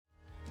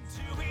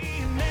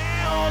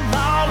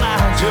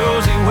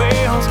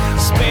wheels,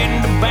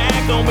 spinning the back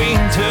on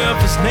being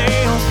tough as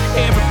nails.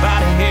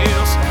 Everybody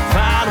else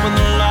following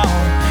the law.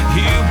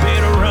 You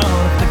better run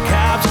if the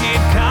cops get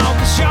caught.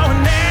 Cause you're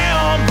an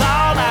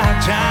outlaw like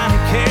Johnny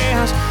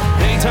Cash.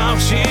 They talk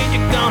shit,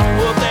 you're gonna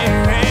whoop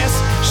their ass.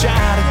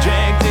 Shot a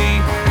Jack D,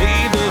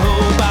 leave the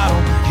whole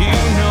bottle. You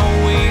know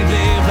we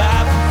live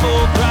life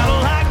full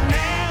throttle like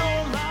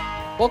an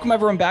outlaw. Welcome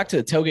everyone back to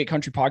the Tailgate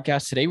Country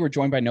Podcast. Today we're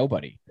joined by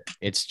nobody.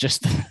 It's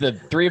just the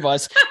three of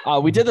us.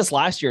 We did this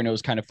last year and it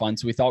was kind of fun,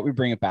 so we thought we'd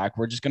bring it back.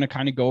 We're just going to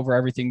kind of go over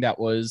everything that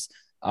was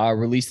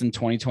released in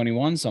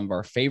 2021, some of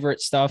our favorite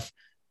stuff,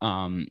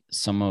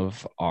 some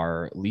of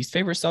our least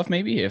favorite stuff,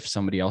 maybe if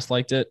somebody else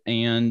liked it,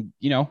 and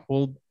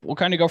we'll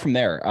kind of go from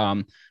there.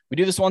 We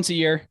do this once a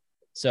year,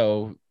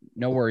 so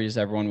no worries,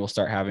 everyone. We'll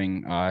start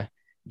having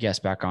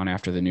guests back on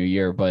after the new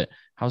year. But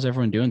how's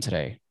everyone doing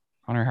today?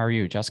 Hunter, how are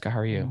you? Jessica, how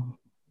are you?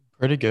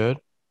 Pretty good.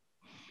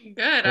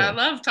 Good. Cool. I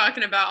love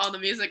talking about all the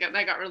music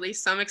that got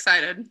released. So I'm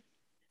excited.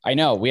 I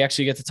know. We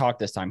actually get to talk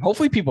this time.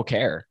 Hopefully people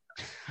care.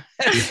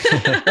 That's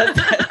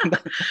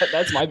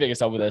my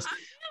biggest hope with this.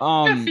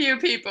 A few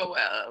people will,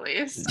 at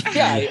least.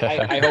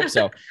 Yeah, I hope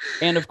so.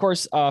 And of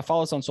course,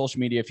 follow us on social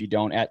media if you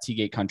don't, at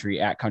T-Gate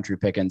Country, at Country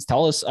Pickens.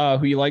 Tell us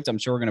who you liked. I'm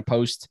sure we're going to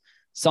post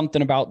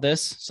something about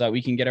this so that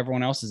we can get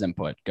everyone else's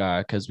input,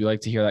 because we like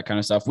to hear that kind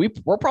of stuff.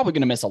 We're probably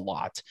going to miss a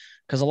lot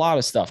because a lot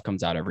of stuff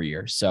comes out every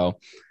year. So,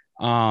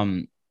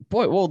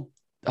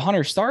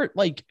 Hunter, start.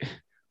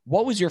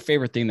 What was your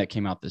favorite thing that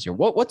came out this year?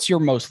 What's your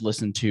most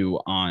listened to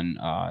on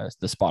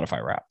the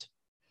Spotify Wrapped?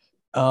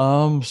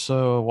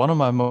 So one of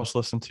my most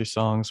listened to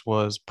songs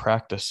was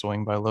Practice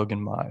Swing by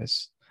Logan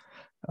Mize.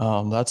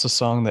 That's a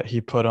song that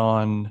he put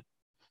on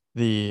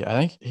I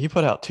think he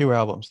put out 2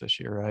 albums this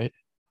year, right?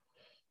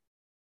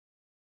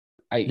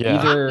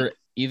 Either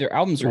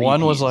albums or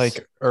one EPs. was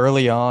like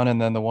early on and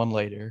then the one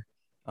later.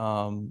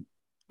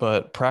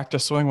 But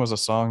Practice Swing was a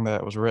song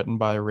that was written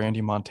by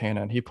Randy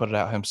Montana, and he put it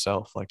out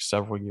himself like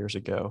several years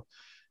ago.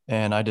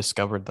 And I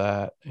discovered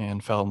that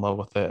and fell in love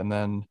with it. And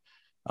then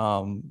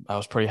I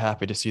was pretty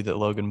happy to see that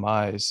Logan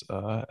Mize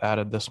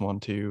added this one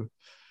to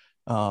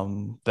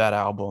that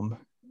album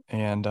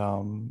and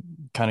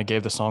kind of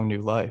gave the song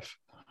new life.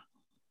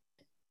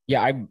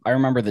 Yeah, I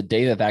remember the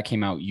day that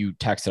came out, you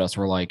texted us,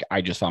 we're like,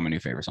 I just found my new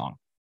favorite song.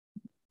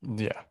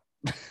 Yeah.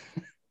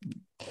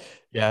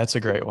 Yeah, it's a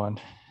great one.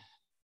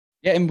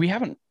 Yeah, and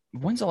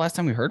when's the last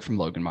time we heard from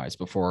Logan Mize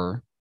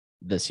before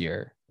this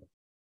year?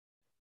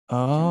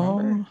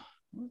 I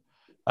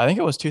think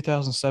it was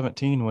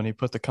 2017 when he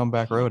put the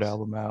Comeback Road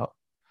album out.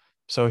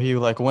 So he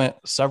went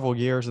several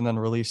years and then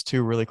released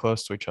 2 really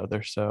close to each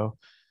other. So,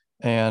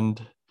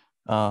 and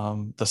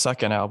the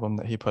second album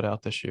that he put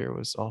out this year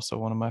was also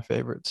one of my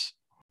favorites.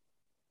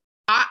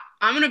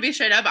 I'm going to be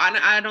straight up.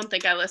 I don't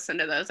think I listened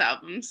to those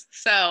albums.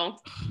 So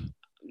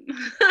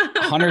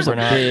Hunter's a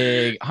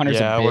big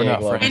we're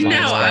not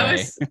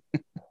friends.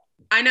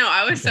 I know.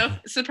 I was so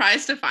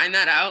surprised to find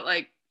that out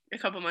like a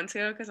couple months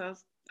ago because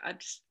I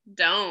just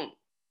don't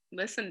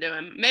listen to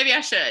him. Maybe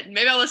I should.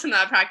 Maybe I'll listen to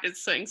that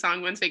Practice Swing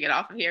song once we get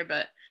off of here,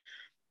 but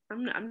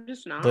I'm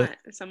just not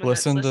someone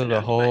listen that's to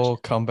the whole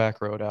much.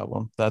 Comeback Road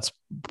album. That's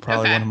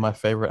probably one of my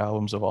favorite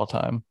albums of all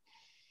time.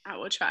 I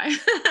will try.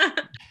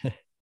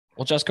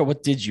 Well, Jessica,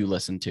 what did you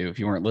listen to if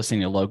you weren't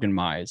listening to Logan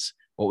Mize?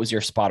 What was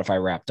your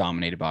Spotify Wrapped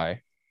dominated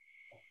by?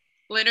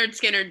 Lynyrd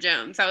Skynyrd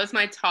Jones. That was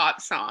my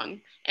top song.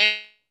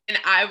 And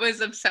I was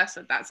obsessed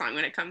with that song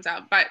when it came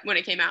out,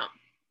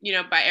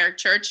 by Eric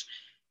Church.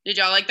 Did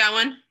y'all like that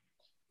one?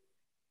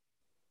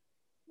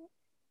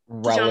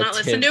 Did y'all not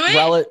listen to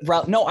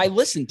it? No, I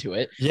listened to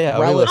it. Yeah,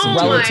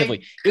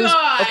 relatively. It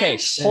was okay.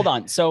 Hold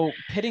on. So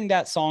pitting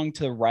that song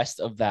to the rest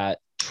of that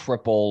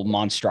triple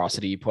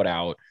monstrosity you put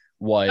out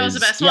that was the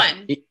best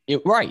one.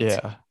 Right.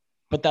 Yeah.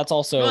 But that's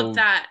also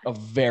a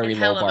very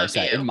low bar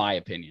set, in my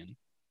opinion.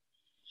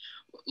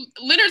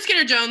 Lynyrd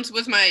Skynyrd Jones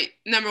was my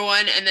number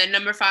 1, and then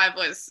number 5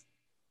 was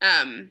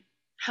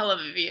Hell of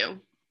a View,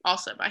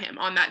 also by him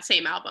on that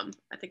same album.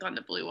 I think on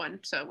the blue one,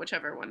 so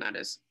whichever one that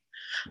is.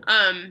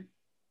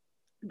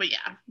 But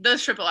yeah,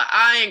 those triple,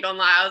 I ain't gonna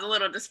lie, I was a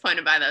little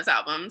disappointed by those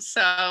albums.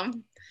 So,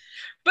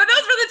 but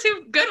those were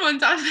the 2 good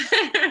ones out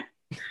there.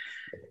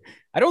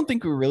 I don't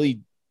think we really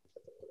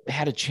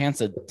had a chance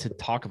to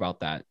talk about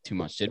that too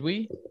much, did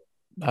we?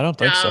 I don't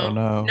think so.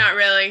 No, not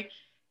really.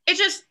 It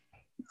just,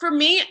 for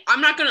me,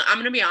 I'm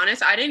gonna be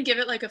honest. I didn't give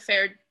it like a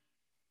fair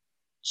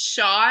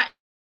shot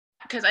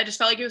because I just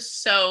felt like it was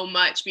so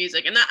much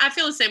music, and I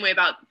feel the same way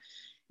about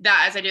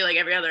that as I do like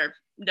every other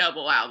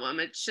double album.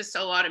 It's just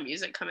a lot of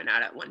music coming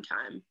out at one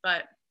time,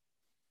 but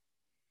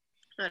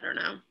I don't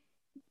know.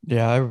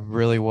 Yeah, I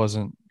really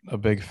wasn't a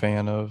big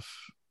fan of,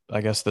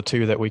 I guess, the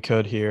 2 that we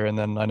could hear, and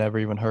then I never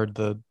even heard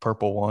the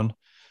purple one.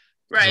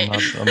 Right.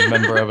 I'm not a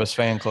member of his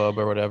fan club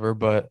or whatever,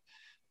 but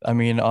I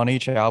mean, on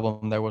each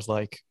album there was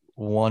like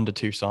 1 to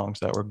 2 songs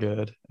that were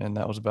good, and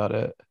that was about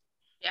it.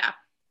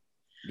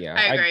 Yeah,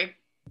 I agree.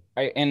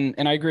 I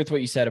agree with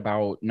what you said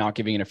about not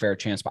giving it a fair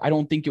chance, but I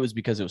don't think it was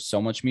because it was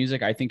so much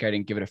music. I think I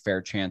didn't give it a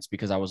fair chance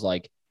because I was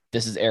like,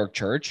 this is Eric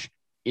Church.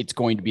 It's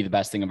going to be the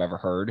best thing I've ever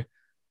heard.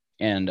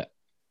 And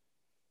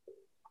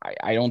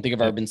I don't think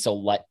I've ever been so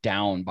let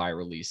down by a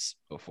release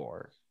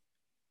before.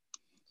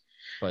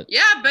 But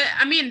yeah, but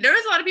I mean, there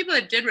was a lot of people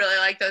that did really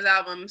like those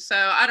albums. So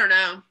I don't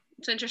know.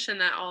 It's interesting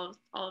that all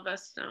of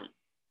us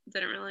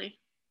didn't really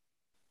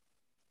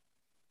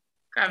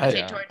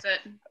gravitate towards it.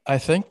 I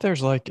think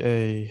there's like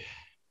I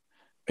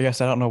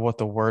guess I don't know what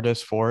the word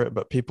is for it,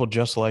 but people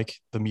just like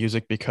the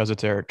music because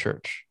it's Eric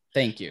Church.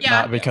 Thank you. Yeah.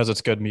 Not because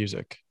it's good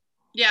music.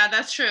 Yeah,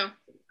 that's true.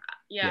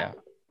 Yeah.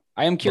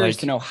 I am curious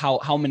to know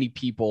how many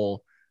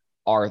people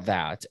are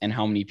that, and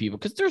how many people,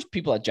 because there's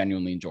people that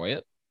genuinely enjoy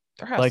it.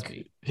 There has to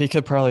be. He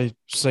could probably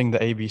sing the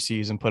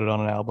ABCs and put it on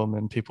an album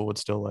and people would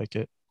still like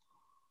it.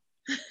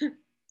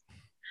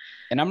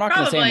 And I'm not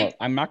going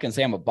to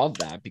say I'm above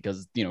that,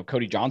 because, you know,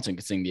 Cody Johnson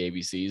could sing the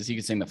ABCs. He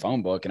could sing the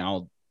phone book, and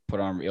I'll put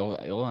on,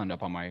 it'll end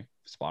up on my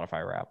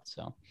Spotify Wrapped.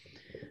 So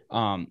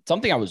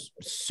something I was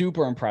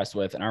super impressed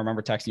with, and I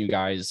remember texting you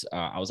guys,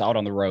 I was out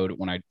on the road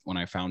when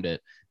I found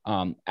it.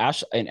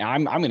 Ash, and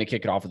I'm going to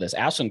kick it off with this.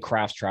 Ashland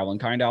Craft's Traveling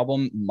Kind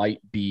album might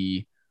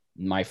be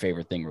my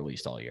favorite thing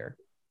released all year.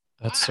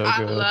 That's so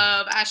good. I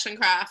love Ashland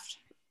Craft.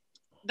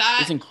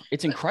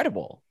 It's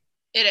incredible.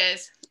 It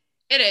is.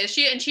 It is.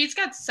 She's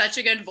got such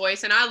a good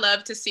voice, and I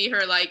love to see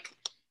her. Like,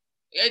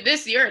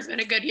 this year has been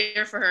a good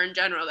year for her in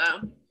general,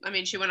 though. I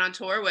mean, she went on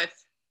tour with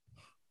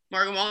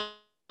Morgan Wallen,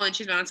 and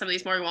she's been on some of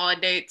these Morgan Wallen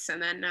dates, and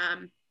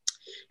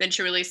then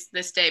she released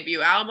this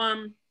debut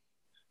album.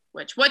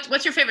 What's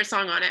your favorite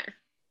song on it?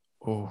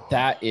 Ooh,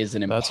 that is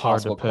an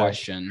impossible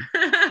question.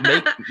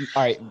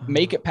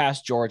 Make It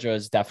Past Georgia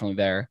is definitely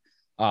there.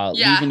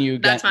 Leaving You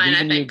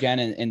Again,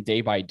 and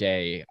Day by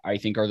Day, I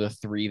think, are the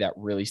three that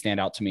really stand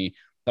out to me.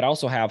 But I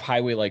also have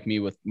Highway Like Me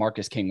with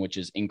Marcus King, which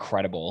is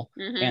incredible,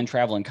 and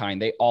Traveling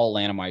Kind. They all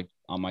land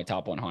on my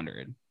top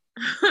 100.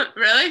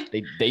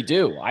 Really? They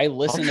do. I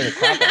listen to the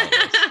crap out of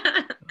this.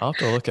 I'll have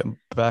to look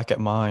back at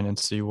mine and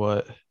see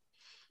where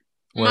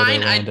they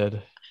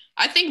landed.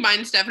 I think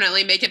mine's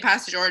definitely Make It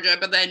Past Georgia,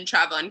 but then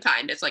Traveling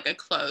Kind is like a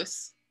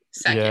close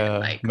second. Yeah,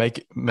 like, make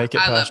it.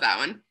 I love that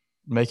one.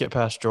 Make It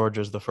Past Georgia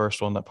is the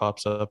first one that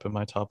pops up in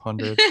my top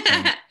 100.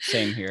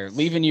 Same here.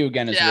 Leaving You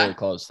Again is really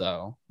close,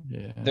 though.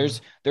 Yeah.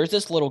 There's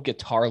this little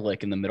guitar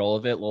lick in the middle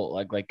of it, little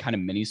like kind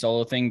of mini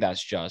solo thing.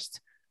 That's just,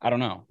 I don't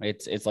know.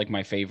 It's like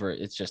my favorite.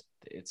 It's just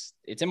it's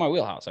in my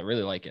wheelhouse. I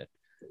really like it.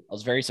 I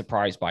was very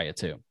surprised by it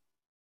too.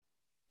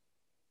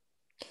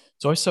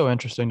 It's always so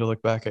interesting to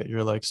look back at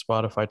your like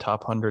Spotify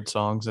top 100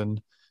 songs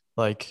and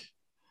like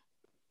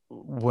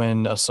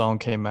when a song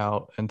came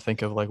out and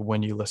think of like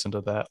when you listened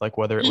to that, like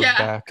whether it was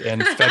back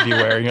in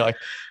February and you're like,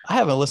 I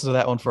haven't listened to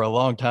that one for a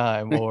long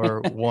time,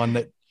 or one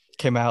that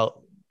came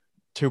out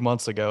 2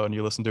 months ago and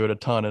you listened to it a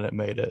ton and it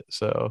made it.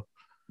 So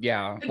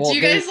yeah. Well, do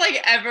you guys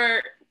like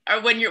ever,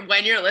 or when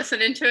you're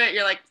listening to it,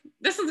 you're like,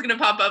 this is gonna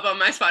pop up on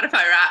my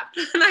Spotify Wrapped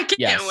and I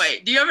can't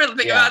wait. Do you ever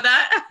think about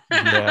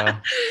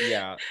that?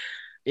 Yeah.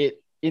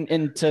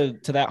 And to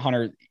that,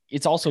 Hunter,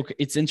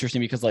 it's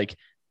interesting because like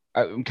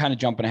I'm kind of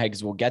jumping ahead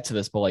because we'll get to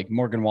this, but like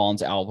Morgan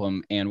Wallen's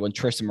album and when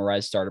Tristan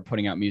Mérez started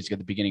putting out music at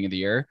the beginning of the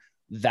year,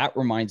 that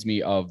reminds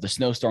me of the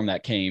snowstorm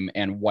that came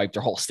and wiped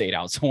our whole state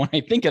out. So when I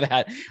think of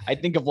that, I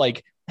think of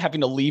like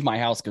having to leave my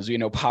house because, you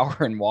know, power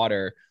and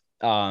water,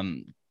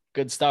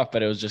 good stuff.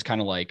 But it was just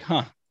kind of like,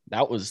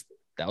 that was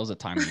a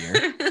time of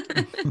year.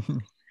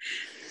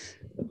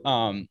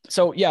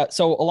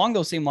 So along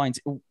those same lines,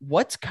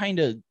 what's kind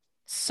of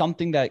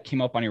something that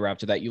came up on your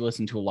Raptor that you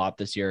listened to a lot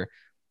this year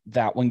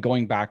that when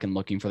going back and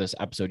looking for this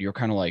episode, you're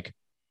kind of like,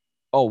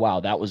 oh, wow,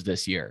 that was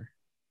this year?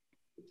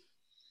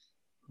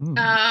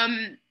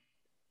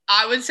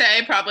 I would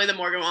say probably the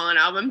Morgan Wallen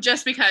album,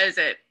 just because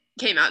it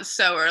came out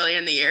so early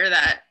in the year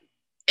that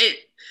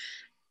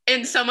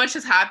and so much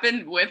has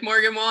happened with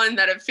Morgan Wallen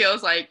that it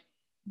feels like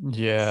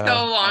so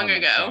long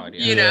ago, God,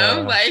 yeah. you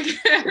know, like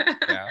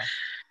yeah.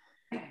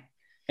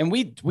 And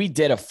we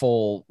did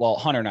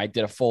Hunter and I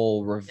did a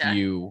full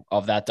review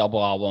of that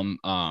double album.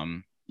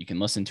 You can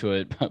listen to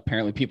it.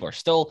 Apparently people are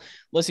still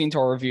listening to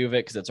our review of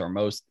it because it's our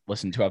most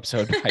listened to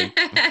episode by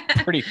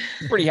pretty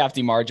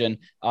hefty margin.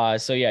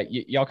 So yeah,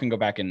 y'all can go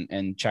back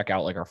and check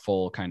out like our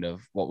full kind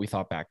of what we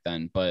thought back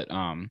then. But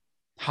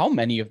how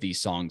many of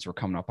these songs were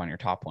coming up on your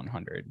top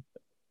 100?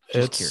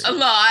 It's a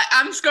lot.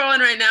 I'm scrolling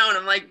right now and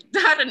I'm like,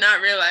 I did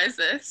not realize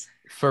this.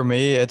 For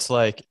me, it's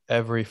like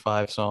every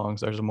 5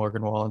 songs, there's a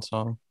Morgan Wallen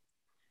song.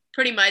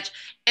 Pretty much.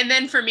 And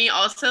then for me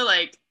also,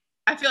 like,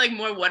 I feel like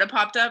more would have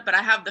popped up, but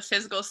I have the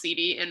physical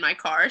CD in my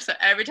car. So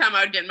every time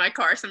I would get in my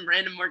car, some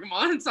random Morgan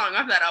Wallen song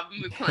off that album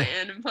would be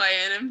playing and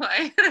playing and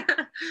playing.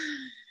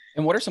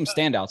 And what are some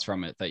standouts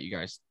from it that you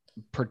guys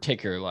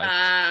particularly like?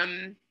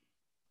 I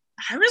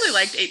really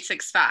liked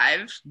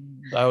 865.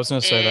 I was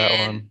going to say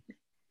that one.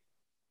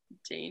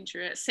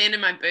 Dangerous. Sand in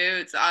My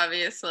Boots,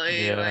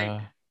 obviously. Yeah.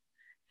 Like,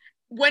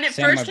 when it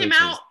Sand in first My came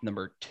Boots out. is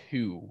number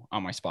 2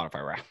 on my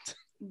Spotify Wrapped.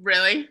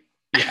 Really?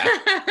 Yeah.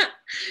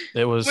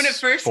 It was when it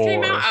first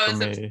came out, I was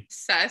me.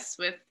 obsessed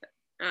with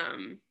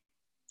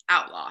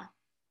Outlaw.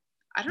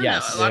 I don't know.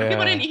 Yes. A lot of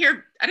people I didn't hear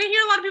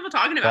a lot of people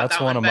talking about That's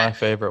that one of my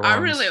favorite ones. I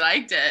really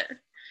liked it.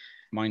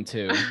 Mine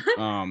too.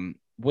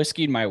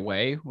 Whiskeyed My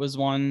Way was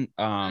one.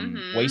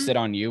 Wasted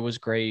on You was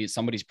great.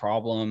 Somebody's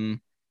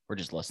Problem. We're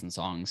just listing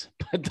songs.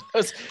 But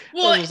those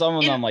are some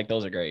of them. I'm like,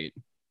 those are great.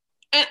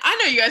 And I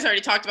know you guys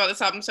already talked about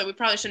this album, so we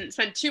probably shouldn't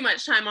spend too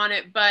much time on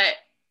it, but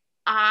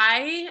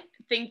I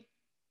think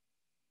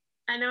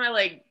I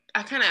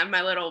kind of have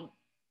my little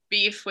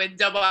beef with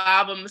double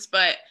albums,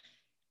 but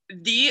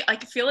I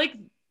feel like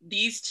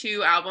these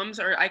two albums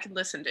I could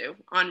listen to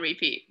on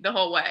repeat the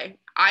whole way.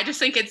 I just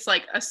think it's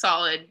like a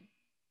solid,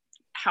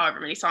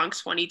 however many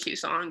songs, 22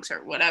 songs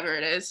or whatever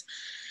it is.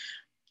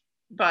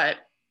 But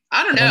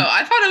I don't know.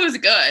 I thought it was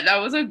good.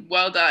 That was a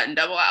well done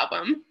double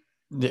album.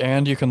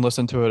 And you can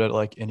listen to it at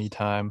like any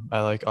time.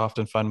 I like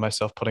often find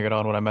myself putting it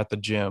on when I'm at the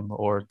gym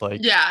or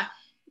like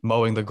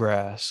mowing the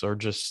grass or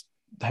just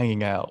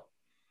hanging out.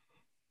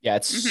 Yeah,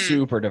 it's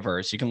super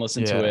diverse. You can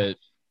listen to it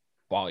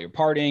while you're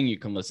partying. You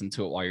can listen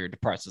to it while you're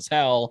depressed as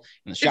hell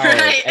in the shower.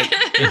 Right.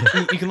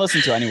 You can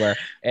listen to it anywhere.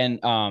 And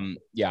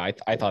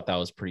I thought that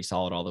was pretty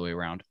solid all the way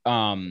around.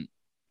 Hunter,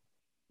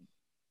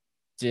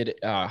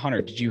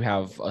 did you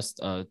have a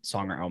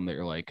song or album that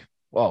you're like,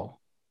 whoa,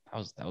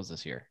 that was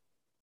this year?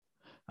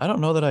 I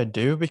don't know that I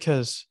do,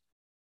 because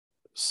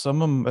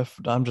some of them, if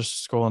I'm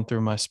just scrolling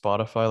through my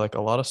Spotify, like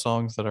a lot of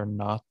songs that are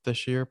not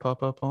this year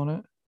pop up on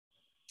it.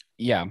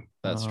 Yeah,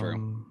 that's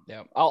true.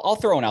 Yeah, I'll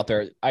throw one out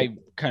there. I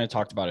kind of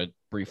talked about it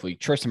briefly.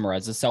 Tristan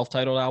Mérez's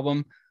self-titled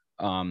album.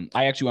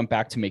 I actually went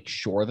back to make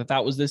sure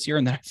that was this year,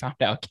 and then I found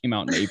out it came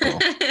out in April.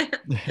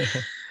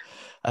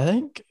 I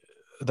think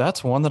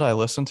that's one that I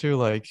listened to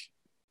like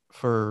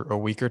for a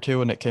week or two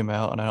when it came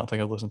out, and I don't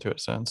think I've listened to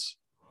it since.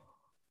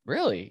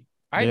 Really?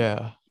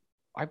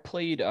 I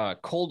played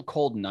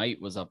Cold Night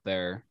was up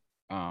there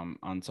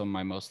on some of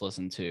my most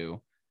listened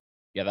to.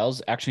 Yeah, that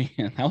was actually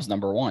that was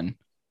number one.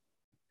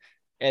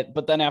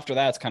 But then after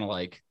that, it's kind of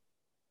like,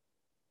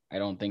 I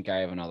don't think I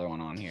have another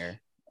one on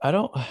here. I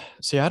don't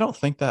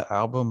think that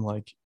album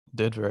like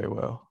did very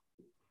well.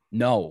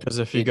 No, because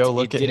if you go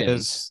look at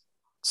his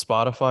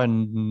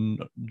Spotify,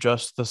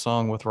 just the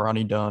song with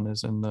Ronnie Dunn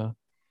is in the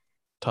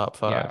top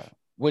 5. Yeah,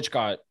 which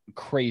got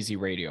crazy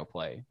radio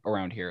play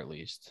around here at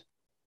least.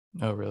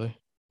 Oh, really?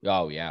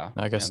 Oh, yeah.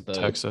 I guess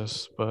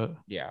Texas, but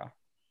yeah,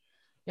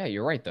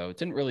 you're right though. It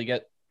didn't really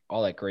get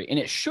all that great, and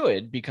it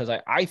should, because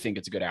I think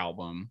it's a good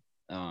album.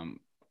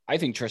 I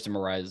think Tristan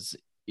Mérez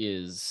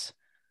is.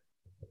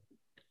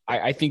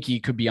 I think he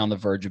could be on the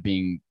verge of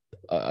being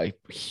a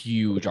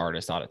huge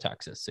artist out of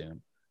Texas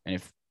soon. And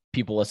if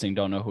people listening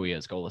don't know who he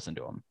is, go listen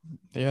to him.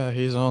 Yeah,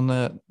 he's on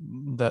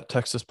that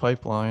Texas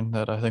pipeline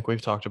that I think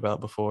we've talked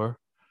about before.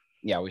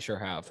 Yeah, we sure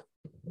have.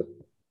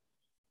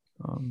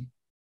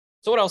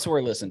 So what else were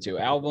we listening to?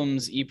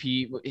 Albums, EP.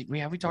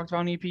 Have we talked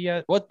about an EP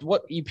yet?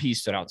 What EP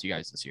stood out to you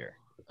guys this year?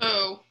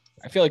 Oh,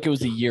 I feel like it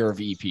was the year of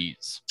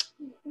EPs.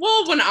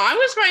 Well, when I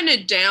was writing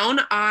it down,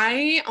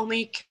 I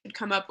only could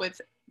come up with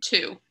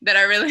 2 that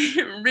I really,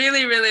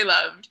 really, really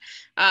loved.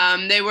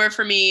 They were,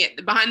 for me,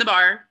 Behind the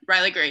Bar,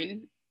 Riley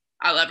Green.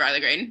 I love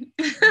Riley Green.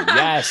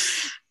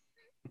 Yes.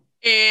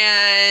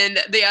 And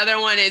the other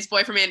one is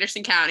Boy from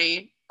Anderson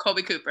County,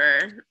 Colby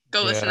Cooper.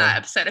 Go listen to that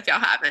episode if y'all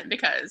haven't,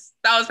 because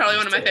that was probably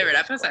one of my favorite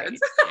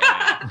episodes.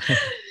 Yeah.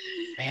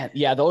 Man,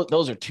 yeah,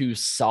 those are 2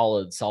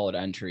 solid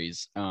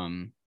Entries.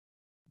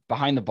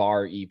 Behind the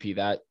Bar EP,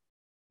 that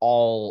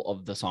all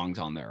of the songs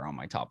on there are on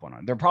my top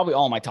 100. They're probably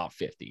all in my top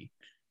 50.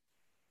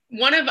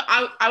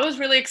 I was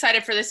really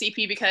excited for this EP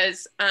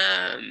because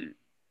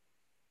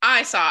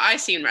I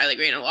seen Riley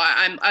Green a lot.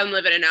 I'm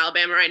living in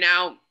Alabama right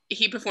now.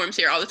 He performs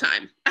here all the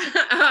time.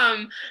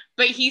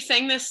 But he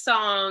sang this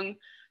song,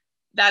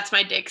 That's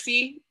My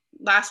Dixie,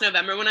 last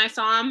November when I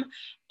saw him,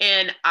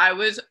 and I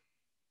was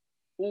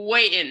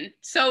waiting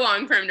so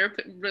long for him to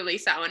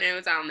release that one, and it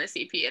was on this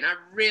EP, and I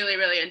really,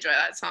 really enjoy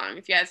that song.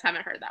 If you guys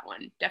haven't heard that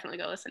one, definitely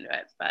go listen to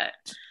it. But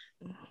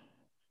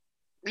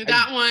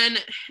that one,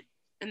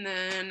 and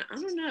then I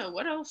don't know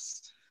what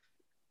else.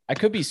 I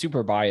could be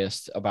super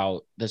biased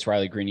about this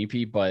Riley Green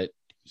EP, but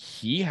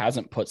he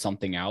hasn't put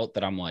something out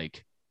that I'm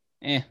like,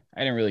 I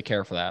didn't really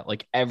care for that.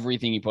 Like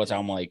everything he puts out,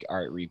 I'm like, all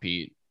right,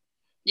 repeat.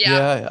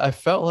 Yeah, I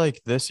felt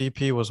like this EP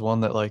was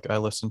one that like I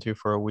listened to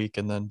for a week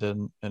and then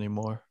didn't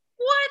anymore.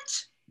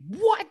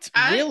 What?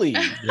 Really?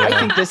 Yeah.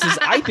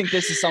 I think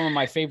this is some of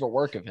my favorite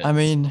work of his. I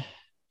mean,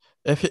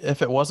 if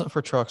it wasn't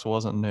for Trucks,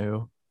 wasn't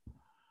new.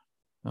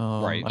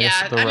 Right. I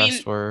guess the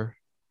rest were.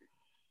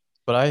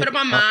 But I put him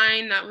on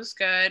mine. That was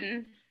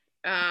good.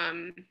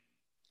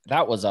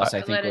 That Was Us. I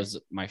think was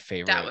my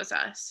favorite. That Was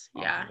Us.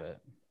 Yeah.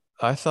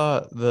 I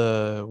thought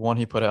the one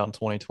he put out in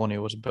 2020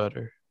 was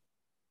better.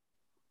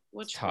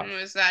 Which one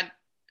was that?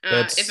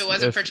 If it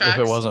wasn't for Trucks. If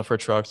it wasn't for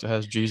Trucks, it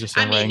has Jesus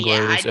and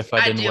Wranglers. If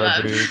I didn't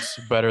wear boots,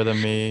 Better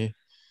Than Me.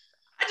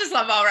 I just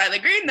love all Riley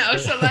Green though,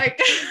 so like.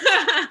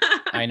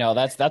 I know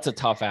that's a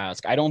tough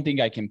ask. I don't think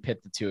I can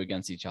pit the 2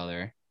 against each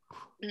other.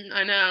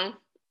 I know.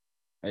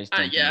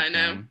 I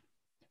know.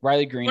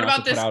 Riley Green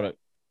also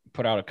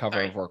put out a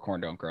cover of Where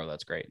Corn Don't Grow.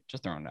 That's great.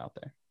 Just throwing it out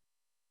there.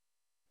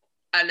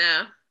 I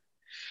know.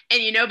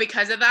 And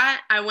because of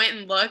that, I went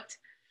and looked.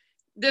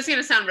 this is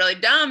gonna sound really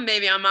dumb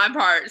maybe on my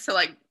part, so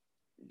like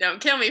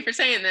don't kill me for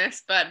saying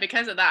this, but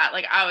because of that,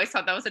 like I always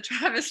thought that was a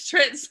Travis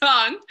Tritt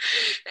song,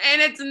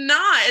 and it's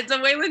not. It's a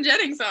Waylon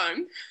Jennings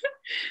song.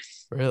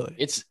 Really?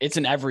 It's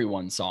an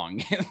everyone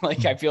song.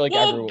 Like I feel like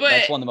Well,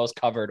 that's one of the most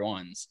covered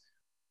ones.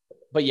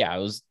 But yeah,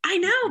 it was. I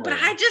know, but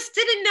I just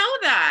didn't know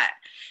that.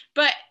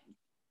 But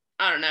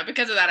I don't know.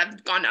 Because of that,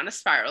 I've gone down a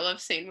spiral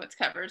of seeing what's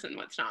covers and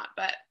what's not.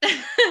 But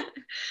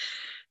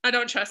I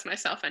don't trust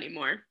myself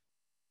anymore.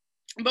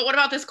 But what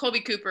about this Colby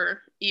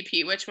Cooper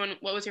EP? Which one?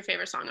 What was your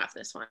favorite song off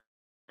this one?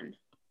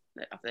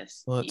 Off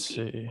this. Let's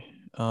EP? see.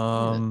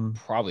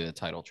 Probably the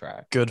title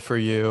track. Good for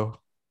You.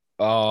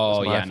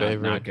 Oh my yeah,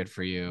 favorite. not good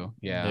for you.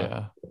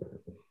 Yeah.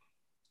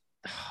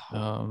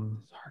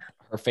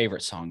 Her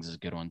favorite songs is a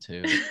good one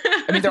too.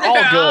 I mean, they're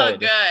all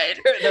good.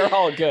 They're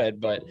all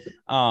good, but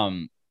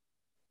no,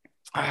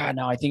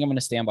 I think I'm gonna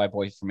stand by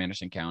Boys from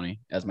Anderson County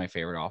as my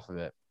favorite off of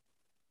it.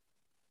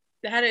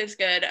 That is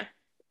good.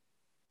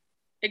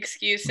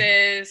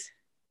 Excuses.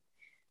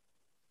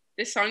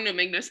 This song don't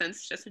make no sense.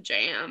 It's just a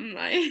jam.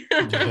 Like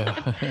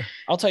Yeah.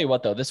 I'll tell you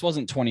what though, this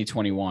wasn't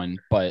 2021,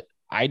 but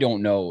I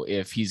don't know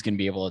if he's gonna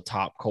be able to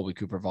top Colby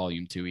Cooper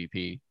Volume 2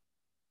 EP.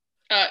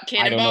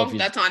 Cannonball,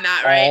 that's on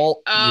that, right?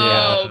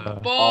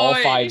 Boy. All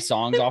 5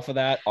 songs off of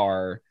that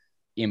are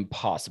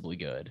impossibly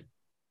good.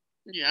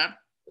 Yeah.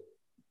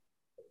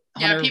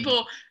 Hunter, Yeah,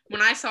 people,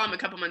 when I saw him a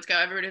couple months ago,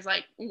 everybody's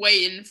like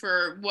waiting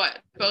for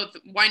both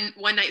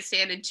one night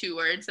stand and 2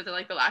 words. So they're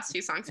like the last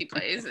 2 songs he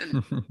plays.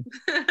 And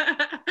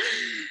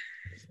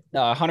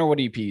Hunter, what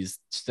EPs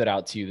stood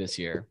out to you this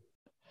year?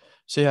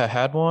 See, I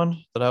had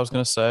one that I was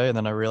going to say, and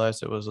then I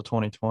realized it was a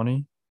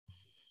 2020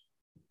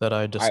 that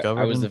I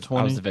discovered. I was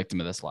the victim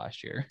of this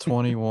last year.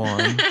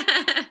 21.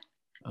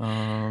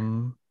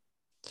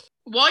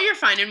 While you're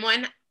finding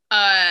one,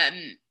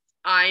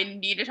 I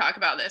need to talk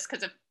about this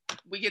because if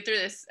we get through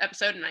this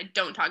episode and I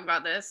don't talk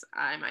about this,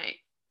 I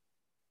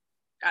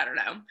don't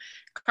know.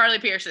 Carly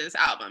Pierce's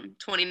album,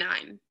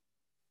 29.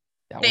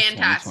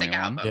 Fantastic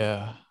album.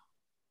 Yeah.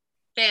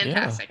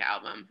 Fantastic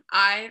album.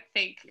 I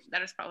think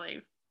that is probably, I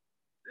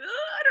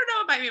don't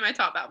know, it might be my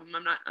top album.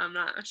 I'm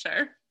not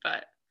sure,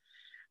 but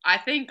I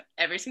think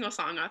every single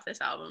song off this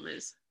album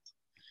is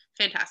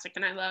fantastic.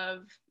 And I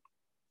love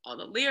all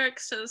the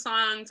lyrics to the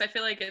songs. I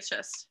feel like it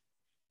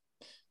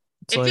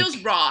feels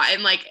raw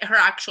and like her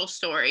actual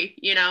story,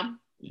 you know?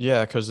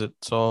 Yeah, because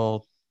it's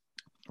all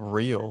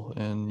real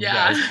and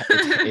yeah.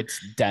 It's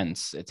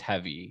dense. It's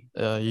heavy.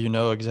 You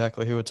know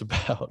exactly who it's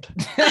about.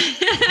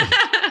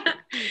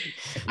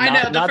 I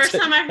know. The first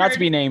time I heard, not to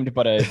be named,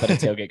 but a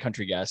tailgate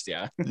country guest.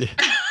 Yeah.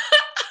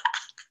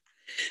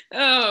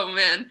 Oh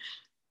man.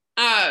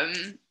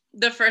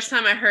 The first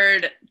time I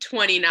heard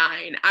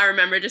 29, I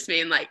remember just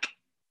being like,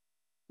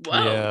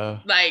 whoa,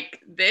 like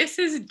this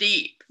is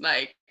deep.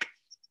 Like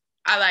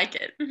I like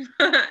it.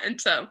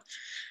 And so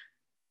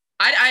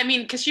I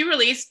mean, cause she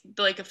released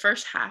like the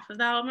first half of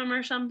the album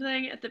or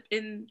something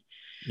in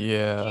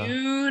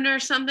June or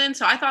something.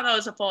 So I thought that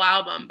was a full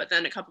album, but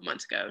then a couple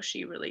months ago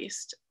she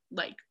released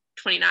like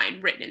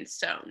 29 written in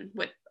stone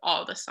with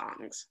all the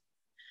songs.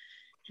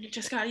 And it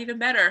just got even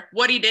better.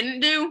 What he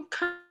didn't do?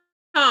 Come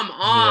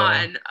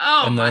on.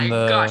 Oh and my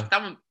gosh.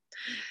 That one.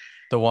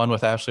 The one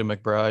with Ashley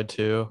McBryde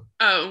too.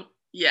 Oh,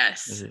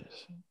 yes.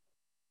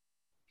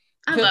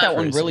 I feel like that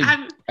one really,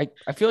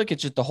 I feel like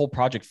it's just the whole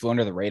project flew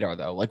under the radar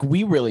though. Like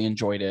we really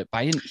enjoyed it, but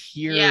I didn't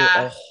hear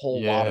a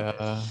whole lot of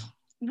it.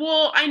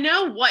 Well, I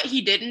know what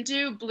he didn't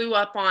do blew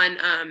up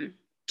on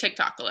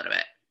TikTok a little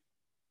bit.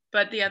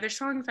 But the other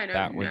songs I don't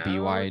know. That would be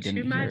why I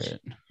didn't hear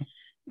it.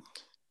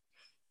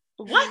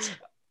 What?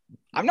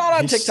 I'm not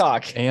on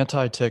TikTok.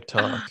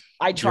 Anti-TikTok.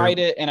 I tried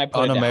it and I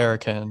put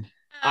un-American.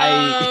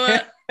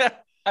 I'm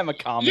a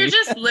commie. You're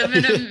just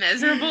living a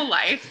miserable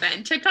life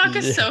then. TikTok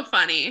is so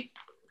funny.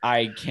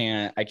 I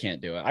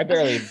can't do it. I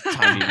barely have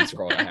time to even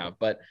scroll what I have.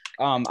 But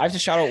I have to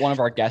shout out one of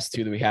our guests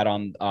too that we had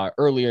on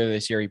earlier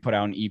this year. He put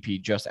out an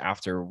EP just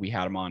after we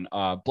had him on.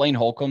 Blaine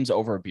Holcomb's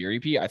Over a Beer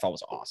EP. I thought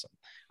was awesome.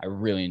 I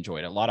really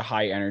enjoyed it. A lot of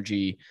high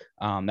energy.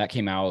 That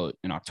came out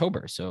in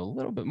October, so a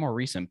little bit more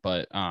recent.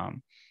 But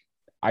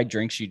I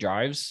Drink, She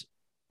Drives.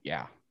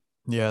 Yeah.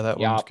 Yeah, that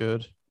one's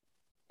good.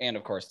 And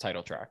of course,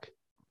 title track.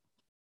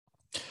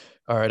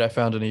 All right, I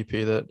found an EP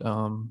that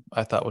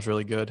I thought was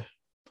really good.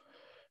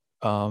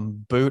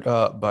 Boot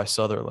Up by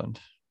Sutherland.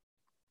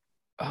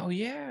 Oh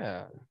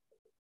yeah.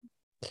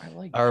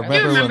 I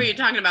remember you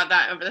talking about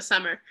that over the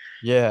summer.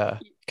 Yeah,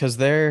 because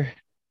I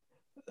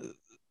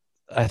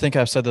think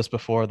I've said this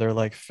before, they're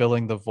like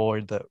filling the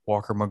void that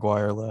Walker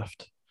McGuire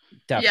left.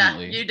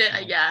 Definitely. Yeah, you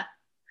did. Yeah.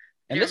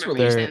 And this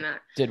release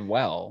did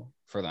well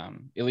for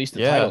them. At least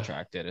the title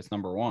track did. It's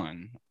number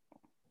 1.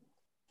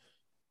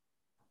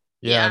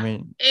 Yeah, I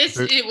mean,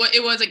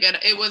 it was a good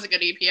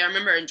EP. I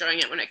remember enjoying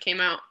it when it came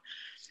out.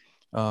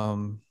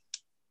 I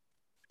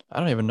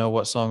don't even know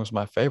what song was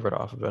my favorite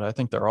off of it. I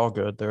think they're all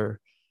good. They're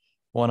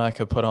one I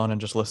could put on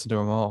and just listen to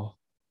them all.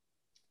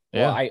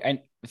 Yeah. Well,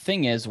 the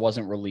thing is,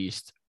 wasn't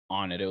released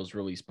on it. It was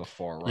released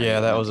before, right? Yeah,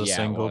 that was a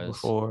single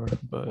before.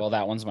 But well,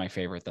 that one's my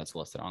favorite that's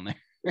listed on there.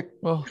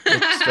 Well,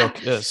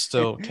 it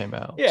still came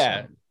out.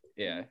 Yeah.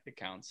 Yeah, it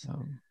counts.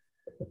 So,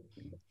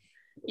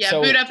 Yeah,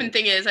 So- Boot Up and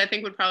Thing Is, I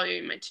think would probably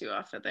be my two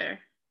off of there.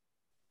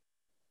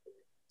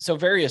 So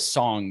various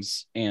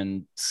songs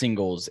and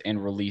singles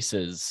and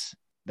releases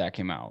that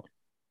came out.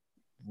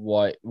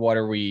 What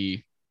are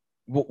we?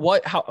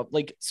 How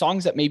like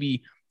songs that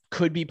maybe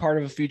could be part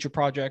of a future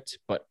project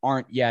but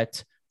aren't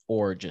yet,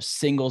 or just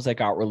singles that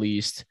got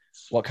released?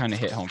 What kind of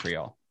hit home for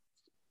y'all?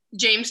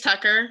 James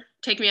Tucker,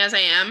 Take Me As I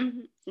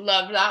Am.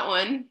 Love that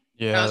one.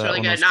 yeah, That was really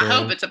one good. was And I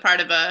hope great. it's a part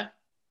of a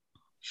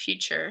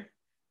future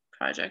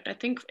project. I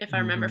think if I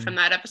remember Mhm. from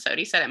that episode,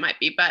 he said it might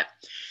be, but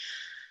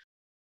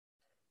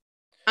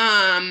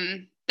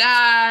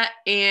that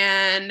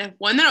and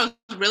one that I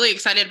was really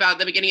excited about at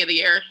the beginning of the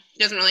year. He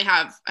doesn't really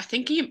have, I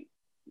think he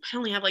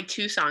only have like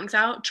 2 songs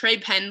out. Trey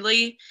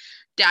Pendley,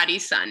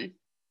 Daddy's Son.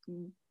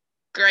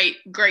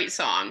 Great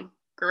song.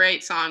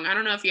 Great song. I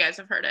don't know if you guys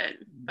have heard it.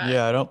 But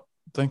Yeah, I don't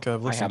think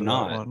I've I listened have to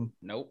not. that one.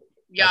 Nope.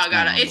 y'all That's got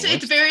going it. on the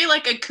It's list. very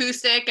like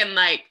acoustic and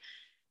like,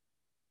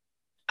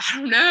 I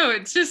don't know.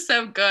 It's just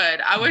so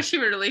good. I wish he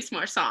would release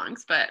more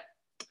songs, but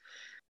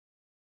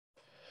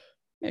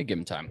Yeah, give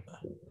him time.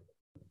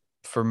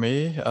 For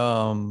me,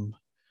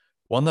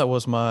 one that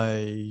was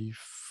my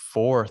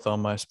 4th on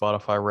my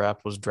Spotify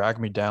Wrapped was "Drag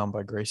Me Down"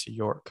 by Gracie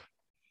York.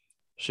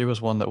 She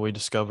was one that we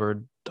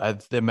discovered.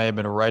 It may have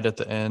been right at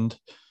the end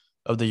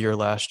of the year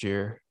last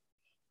year,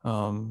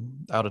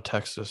 out of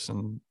Texas,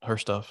 and her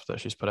stuff that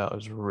she's put out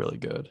is really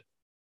good.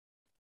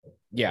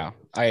 Yeah,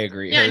 I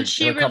agree. Yeah, her and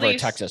she her cover of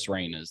released- Texas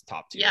Rain is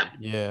top tier. Yep.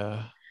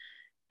 Yeah,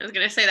 I was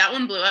gonna say that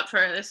one blew up for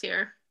her this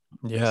year.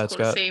 yeah, It's it's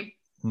cool got to see.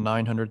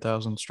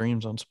 900,000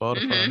 streams on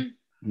Spotify. Mhm.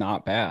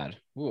 Not bad.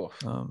 Ooh.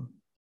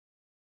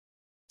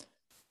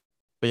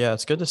 But yeah,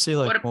 it's good to see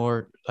like What a-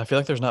 more. I feel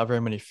like there's not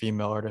very many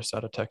female artists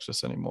out of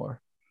Texas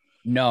anymore.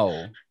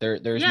 No,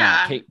 there's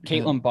Yeah. not.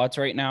 Caitlin Butts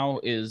right now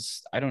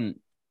is I don't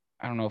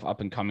know if up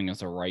and coming is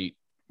the right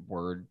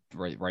word,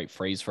 right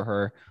phrase for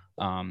her.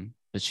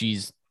 But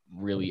she's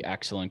really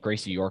excellent.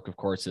 Gracie York, of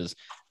course, is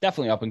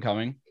definitely up and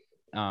coming.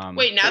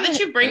 Wait, now that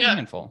you bring there's a up-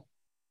 handful.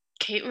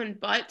 Caitlin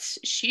Butts,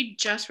 she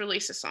just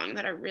released a song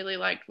that I really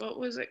liked. What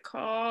was it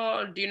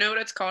called? Do you know what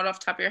it's called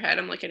off the top of your head?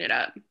 I'm looking it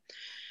up.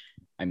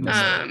 I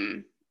missed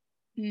it.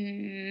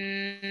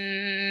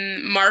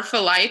 Marfa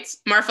Lights.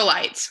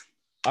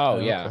 Oh Oh,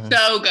 yeah. okay.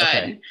 So good.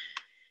 Okay.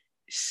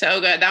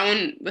 So good. That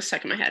one was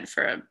stuck in my head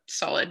for a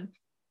solid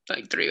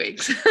like 3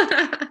 weeks.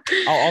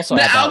 I'll also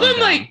the add that one album, down.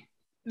 like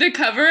the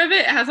cover of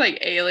it has like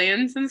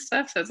aliens and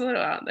stuff, so it's a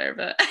little out there,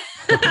 but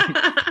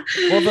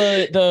Well,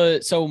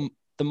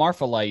 the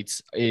Marfa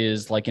Lights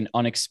is like an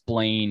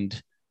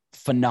unexplained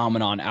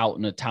phenomenon out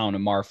in the town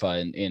of Marfa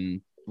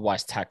in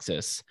West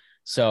Texas.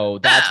 So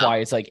that's Oh. why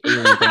it's like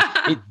alien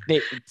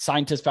thing.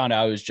 Scientists found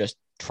out it was just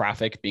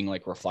traffic being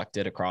like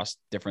reflected across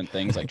different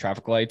things like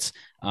traffic lights.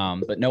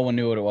 But no one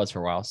knew what it was for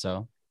a while.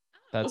 So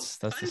that's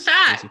Fun the crazy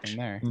fact. thing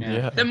there.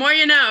 Yeah, the more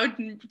you know,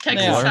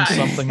 Texas Yeah. learn sucks.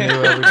 something new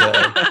every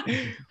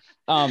day.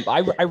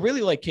 I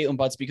really like Caitlin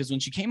Butts because when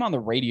she came on the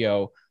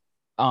radio,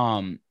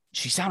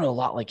 she sounded a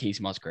lot like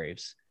Casey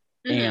Musgraves.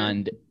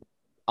 Mhm.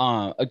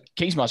 And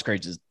Casey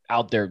Musgraves is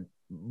out there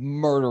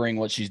murdering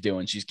what she's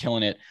doing. She's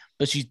killing it,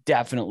 but she's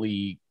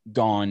definitely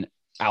gone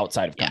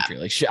outside of Yeah. country.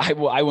 Like I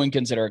wouldn't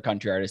consider her a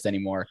country artist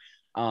anymore.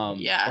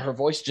 Yeah. Her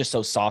voice is just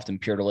so soft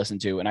and pure to listen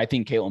to. And I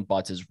think Caitlin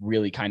Butts is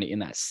really kind of in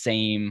that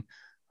same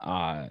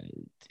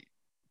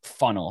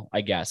funnel,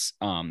 I guess.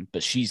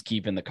 But she's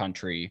keeping the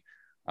country,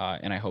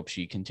 and I hope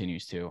she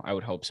continues to. I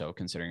would hope so,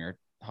 considering her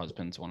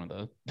husband's one of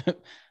the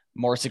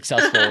more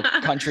successful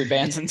country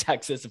bands in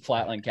Texas,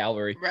 Flatland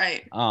Cavalry.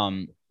 Right.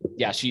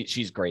 Yeah,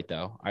 she's great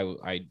though.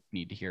 I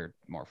need to hear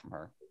more from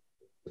her.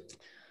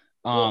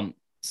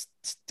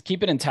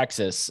 Keep it in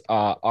Texas.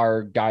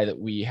 Our guy that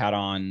we had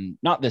on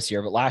not this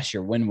year but last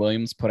year, Wynn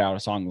Williams, put out a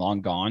song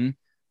 "Long Gone"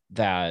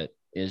 that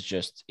is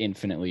just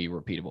infinitely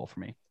repeatable for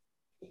me.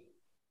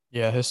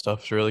 Yeah, his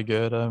stuff's really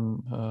good.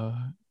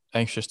 I'm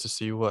anxious to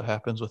see what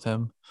happens with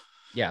him.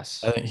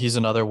 Yes, I think he's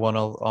another one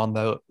on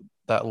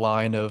that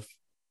line of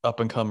up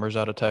and comers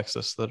out of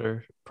Texas that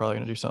are probably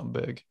going to do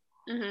something big.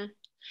 Mm-hmm.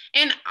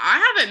 And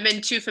I haven't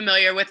been too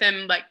familiar with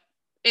him like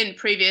in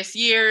previous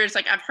years.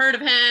 Like I've heard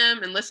of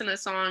him and listened to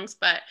songs,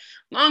 but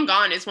 "Long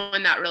Gone" is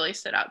one that really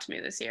stood out to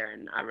me this year,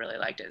 and I really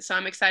liked it. So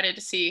I'm excited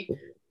to see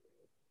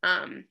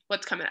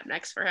what's coming up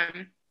next for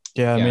him.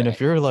 Yeah, I Yeah. mean,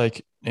 if you're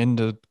like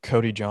into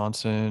Cody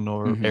Johnson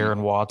or Mhm.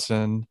 Aaron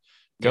Watson,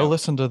 go Yeah.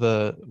 listen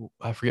to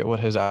I forget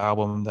what his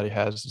album that he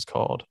has is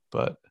called,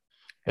 but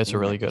it's a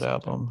really good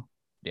album.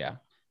 yeah.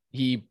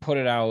 He put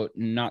it out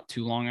not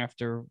too long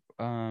after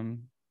we had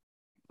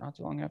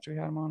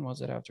him on.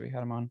 Was it after we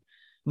had him on?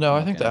 No,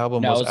 I think the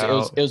album No, was it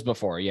was out. it was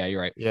before. Yeah,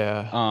 you're right.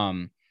 Yeah.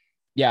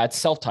 Yeah, it's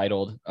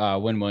self-titled.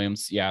 Wynn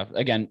Williams. Yeah,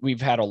 again,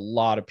 we've had a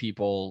lot of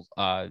people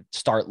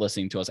start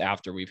listening to us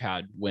after we've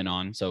had Wynn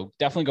on, so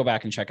definitely go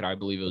back and check it out. I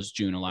believe it was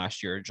June of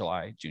last year,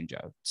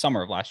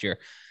 summer of last year,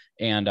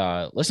 and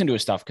listen to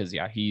his stuff because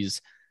yeah,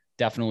 he's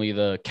definitely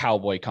the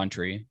cowboy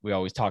country. We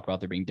always talk about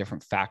there being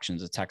different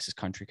factions of Texas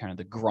country, kind of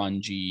the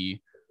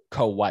grungy,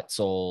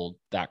 Co-Wetzel,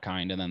 that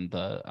kind, and then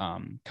the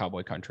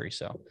Cowboy Country.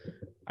 So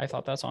I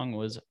thought that song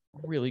was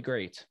really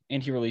great.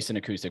 And he released an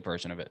acoustic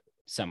version of it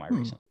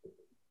semi-recent.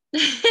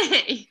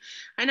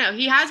 I know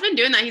he has been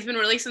doing that. He's been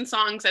releasing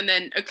songs and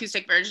then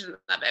acoustic versions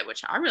of it,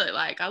 which I really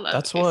like. I love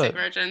acoustic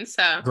versions.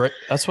 So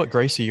that's what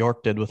Gracie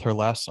York did with her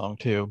last song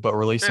too, but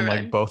releasing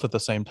like both at the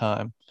same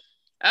time,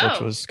 which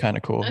was kind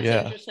of cool.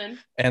 Yeah, interesting.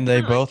 And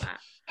they both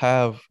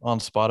have on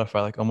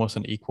Spotify like almost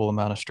an equal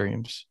amount of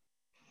streams.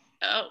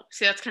 Oh,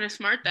 see, that's kind of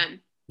smart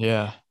then.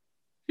 Yeah.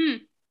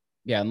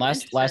 Yeah, and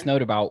last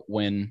note about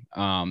Win.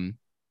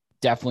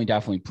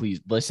 Definitely please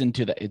listen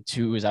to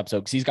his episode,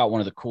 because he's got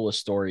one of the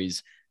coolest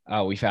stories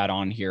we've had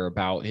on here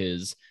about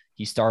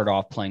he started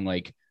off playing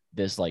like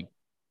this like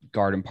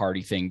garden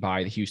party thing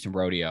by the Houston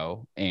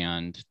Rodeo,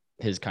 and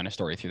his kind of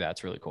story through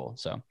that's really cool.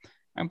 So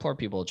I implore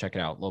people to check it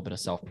out. A little bit of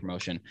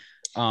self-promotion.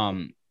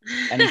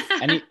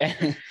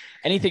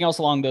 Anything else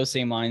along those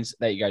same lines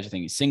that you guys are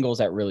thinking? Singles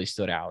that really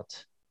stood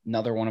out.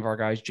 Another one of our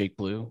guys, Jake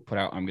Blue, put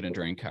out I'm Gonna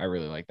Drink. I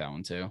really like that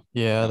one too.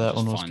 Yeah, that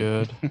one was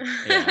good.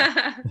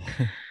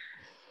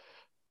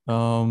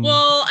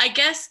 Well, I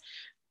guess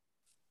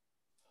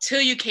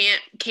Till You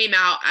Can't came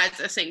out as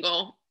a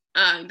single,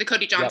 the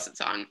Cody Johnson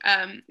song.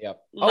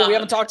 We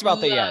haven't talked about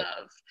that yet.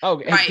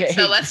 Oh, right.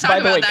 So let's talk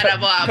about that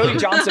double album. Cody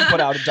Johnson put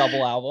out a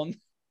double album.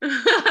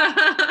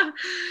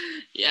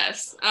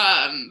 Yes.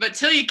 But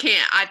Till You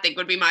Can't, I think,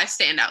 would be my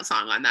standout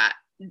song on that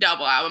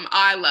double album.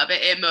 I love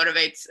it. It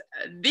motivates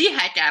the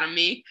heck out of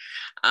me.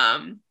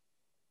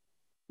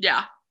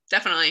 Yeah,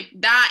 definitely.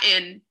 That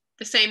and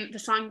the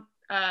song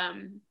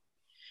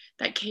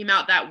that came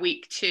out that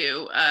week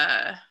too,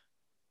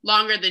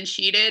 Longer Than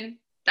She Did.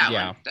 That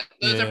one.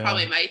 Those are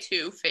probably my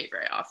two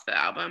favorite off the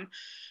album.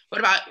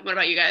 What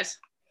about you guys?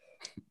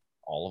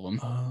 All of them.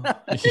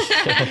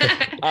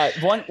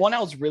 One I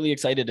was really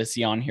excited to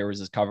see on here was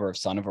his cover of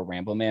Son of a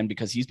Rambo Man,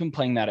 because he's been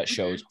playing that at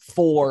shows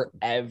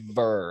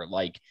forever,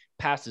 like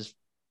past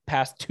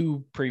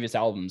two previous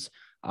albums.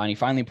 And he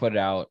finally put it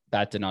out.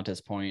 That did not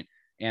disappoint.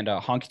 And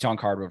Honky Tonk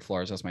Hardwood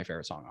Floors, that's my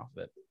favorite song off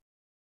of it.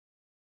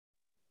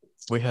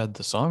 We had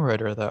the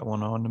songwriter of that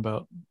one on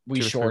about 2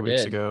 or 3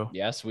 weeks ago.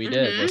 Yes, we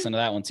did. Listen to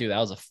that one too. That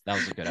was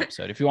a good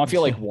episode. If you want to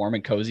feel like warm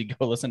and cozy,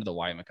 go listen to the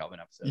Wyatt McCoven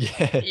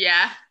episode.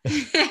 Yeah.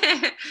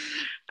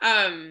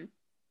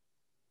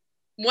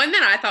 One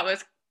that I thought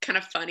was kind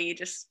of funny,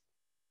 just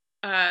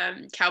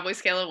Cowboy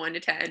scale of 1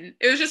 to 10.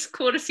 It was just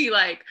cool to see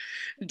like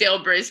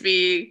Dale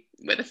Brisby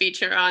with a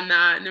feature on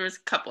that, and there was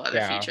a couple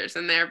other features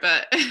in there,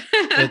 but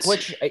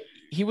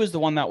he was the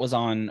one that was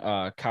on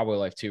Cowboy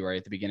Life too, right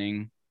at the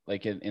beginning.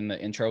 Like in the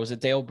intro, was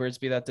it Dale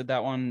Brisby that did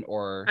that one,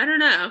 or I don't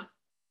know?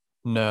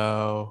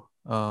 No,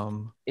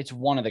 it's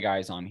one of the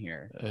guys on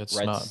here. It's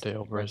not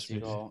Dale Brisby.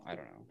 I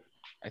don't know.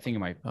 I think it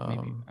might. Maybe I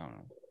don't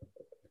know.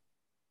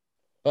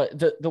 But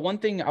the one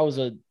thing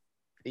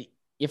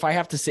if I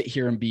have to sit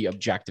here and be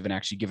objective and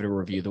actually give it a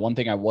review, the one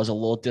thing I was a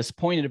little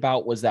disappointed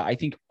about was that I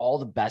think all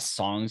the best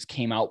songs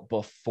came out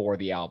before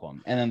the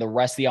album, and then the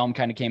rest of the album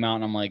kind of came out,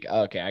 and I'm like,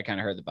 okay, I kind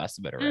of heard the best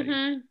of it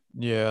already.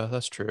 Yeah,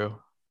 that's true.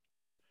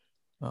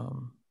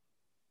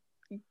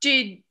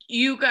 Did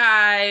you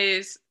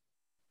guys,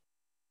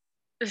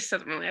 this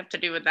doesn't really have to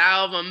do with the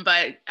album,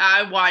 but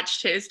I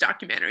watched his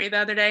documentary the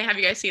other day. Have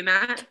you guys seen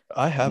that?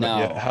 I haven't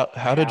yet.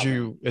 How did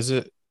you, is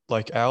it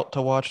like out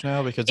to watch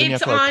now? Because then you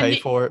have to like pay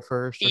for it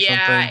first or something?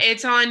 Yeah,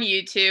 it's on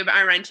YouTube.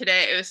 I rented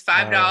it. It was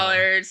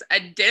 $5. I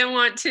didn't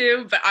want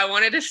to, but I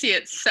wanted to see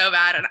it so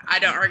bad, and I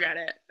don't regret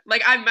it.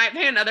 Like, I might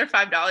pay another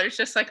 $5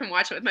 just so I can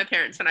watch it with my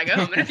parents when I go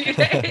home in a few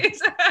days.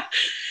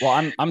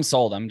 Well, I'm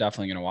sold. I'm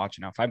definitely gonna watch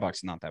it now. $5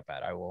 is not that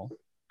bad. I will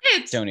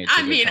donate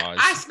to the cause.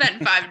 I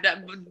spent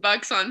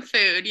 $5 on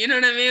food. You know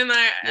what I mean?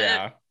 Like,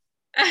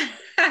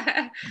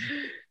 yeah.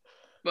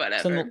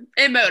 Whatever.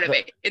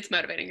 It's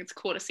motivating. It's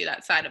cool to see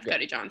that side of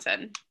Cody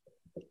Johnson.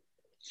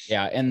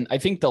 Yeah, and I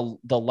think the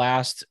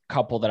last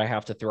couple that I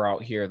have to throw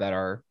out here that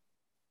are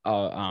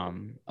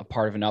a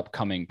part of an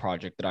upcoming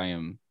project that I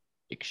am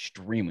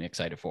extremely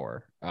excited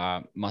for,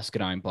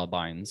 Muscadine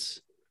Bloodlines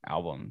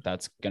album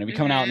that's going to be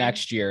coming out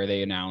next year.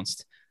 They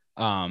announced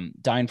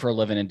Dying for a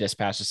Living and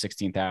Dispatch to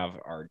 16th Ave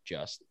are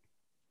just,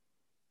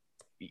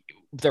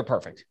 they're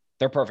perfect.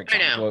 They're perfect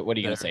songs. What are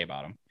you going to say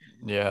about them?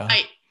 Yeah.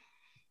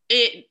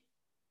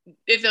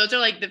 If those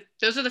are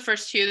those are the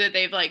first two that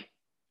they've like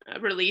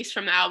released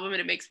from the album, and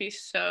it makes me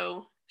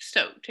so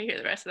stoked to hear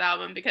the rest of the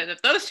album, because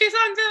if those two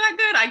songs are that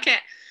good, I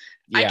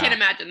can't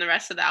imagine the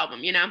rest of the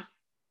album, you know?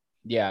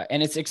 Yeah,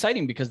 and it's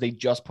exciting because they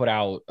just put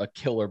out a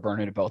killer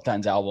Burn It at Both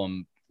Ends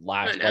album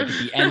at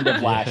the end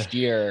of last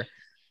year.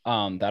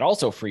 That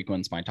also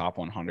frequents my top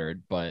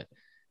 100, but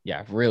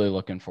yeah, really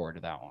looking forward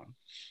to that one.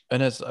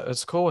 And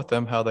it's cool with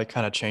them how they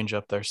kind of change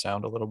up their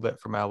sound a little bit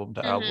from album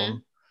to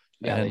album.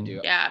 Yeah, and they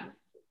do. Yeah,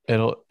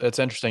 it's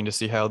interesting to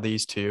see how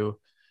these two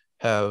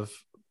are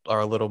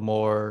a little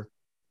more,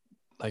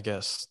 I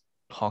guess,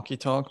 honky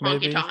tonk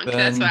maybe. Honky tonk.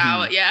 That's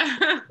what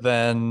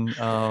Then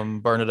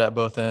Burn It at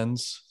Both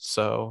Ends.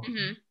 So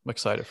I'm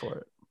excited for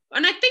it.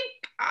 And I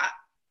think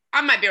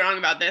I might be wrong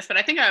about this, but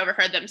I think I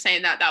overheard them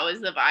saying that was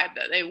the vibe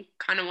that they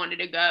kind of wanted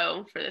to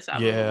go for this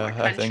album. Yeah,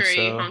 more I think country,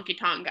 so. honky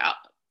tonk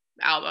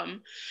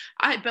album.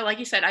 But like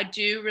you said, I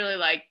do really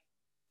like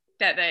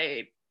that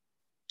they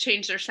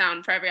change their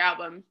sound for every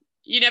album.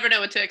 You never know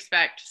what to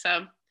expect,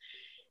 so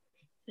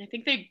I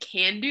think they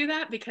can do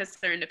that because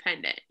they're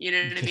independent. You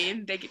know what I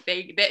mean?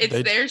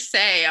 It's their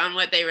say on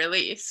what they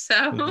release.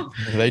 So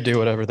they do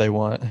whatever they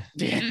want.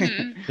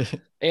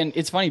 Mhm. And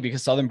it's funny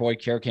because Southern Boy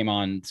Care came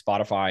on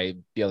Spotify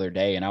the other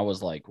day, and I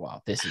was like,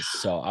 "Wow, this is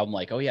so." I'm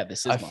like, "Oh yeah,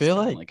 this is." I feel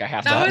like I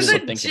have that to was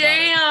really a think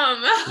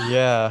jam.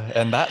 Yeah,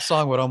 and that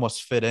song would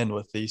almost fit in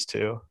with these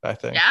two, I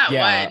think. Yeah, about it.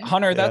 Yeah, would.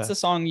 Hunter, that's Yeah. the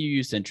song you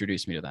used to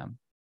introduce me to them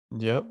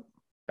Yep.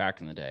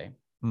 back in the day,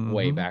 Mhm.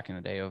 way back in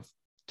the day of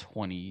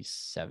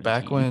 2017.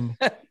 Back when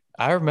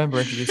I remember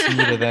introducing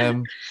you to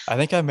them. I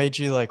think I made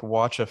you like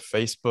watch a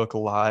Facebook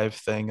Live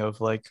thing of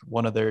like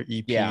one of their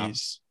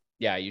EPs.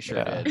 Yeah, you sure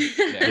Yeah. did.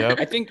 Yeah. Yep.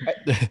 I think,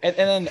 and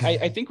then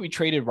I think we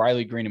traded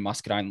Riley Green and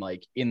Muscadine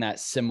like in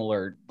that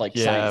similar like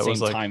Yeah, it same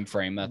was like- time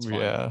frame. That's fine.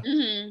 Yeah.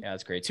 Mhm. Yeah,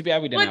 that's great. Too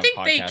bad we didn't Well, I think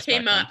have a they podcast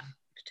came back up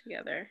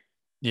together.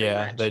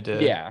 Yeah, much. they then.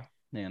 did. Yeah,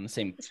 in the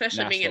same,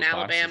 Especially being in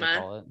Nashville clash, as they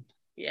Alabama. call it.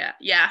 Yeah.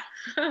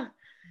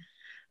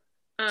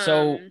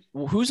 So,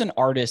 who's an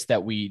artist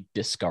that we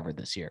discovered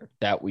this year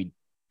that we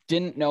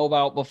didn't know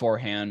about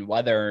beforehand?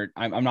 Whether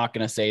I'm not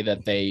going to say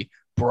that they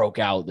broke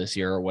out this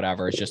year or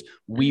whatever. It's just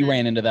we Mhm.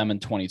 ran into them in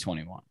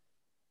 2021.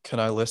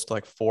 Can I list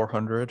like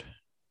 400?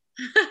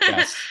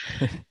 Yes.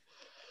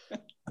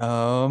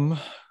 I'll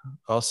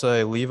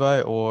say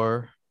Levi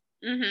Orr.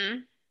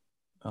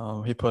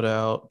 Mm-hmm. He put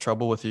out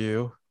Trouble with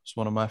You. It's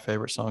one of my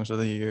favorite songs of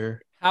the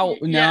year. How?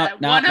 Yeah,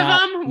 one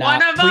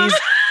of them.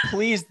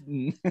 Please.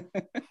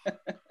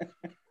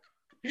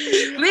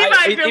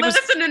 Levi, if you're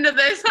listening to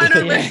this,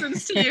 Hunter Yeah.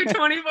 listens to you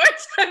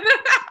 24/7.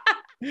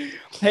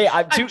 Hey,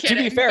 to be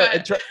kidding,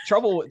 fair, but-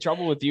 Trouble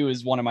with You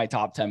is one of my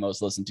top 10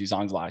 most listened to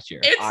songs last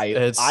year. I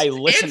It's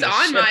listen. It's the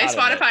on shit my out of it.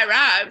 Spotify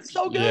Wrapped. It's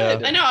so good.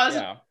 Yeah. I know.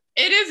 Yeah.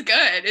 It is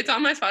good. It's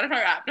on my Spotify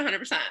Wrapped,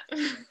 100%.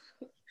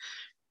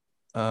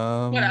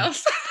 What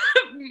else?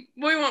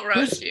 We won't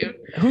roast you.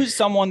 Who's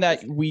someone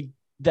that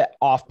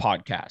off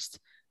podcast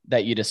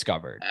that you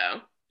discovered?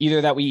 Oh.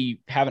 Either that we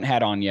haven't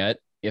had on yet.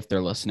 If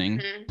they're listening,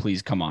 Mhm.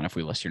 please come on if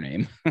we list your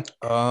name.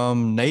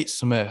 Nate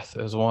Smith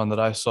is one that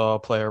I saw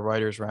play a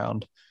writers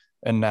round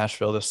in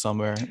Nashville this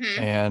summer, Mhm.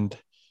 and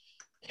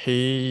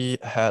he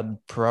had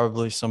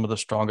probably some of the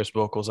strongest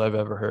vocals I've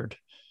ever heard.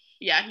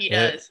 Yeah, he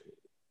does.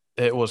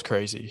 It was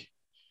crazy.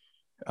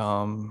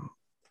 And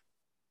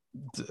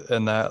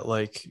that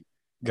like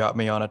got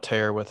me on a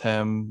tear with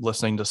him,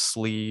 listening to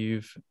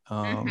Sleeve,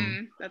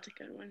 That's a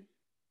good one.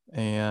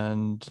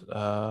 and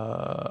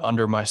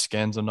Under My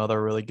Skin's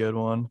another really good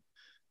one.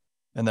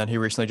 And then he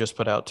recently just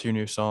put out 2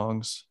 new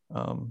songs.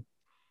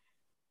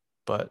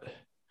 But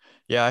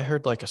yeah, I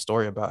heard like a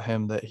story about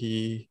him that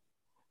he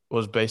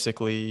was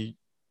basically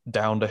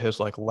down to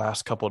his like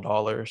last couple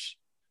dollars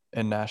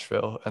in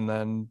Nashville. And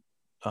then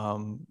I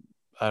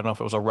don't know if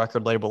it was a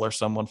record label or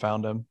someone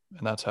found him,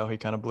 and that's how he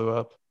kind of blew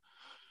up.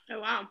 Oh,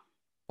 wow.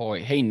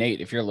 Boy, hey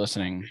Nate, if you're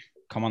listening,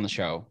 come on the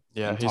show.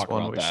 Yeah, and he's talk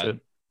one about we that. should.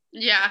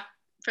 Yeah,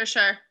 for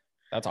sure.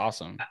 That's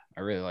awesome.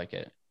 I really like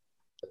it.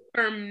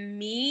 For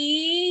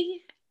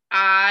me,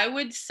 I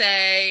would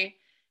say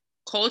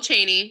Cole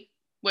Chaney,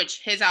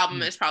 which his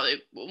album is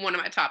probably one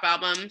of my top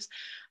albums.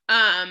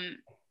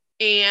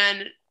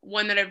 And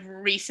one that I've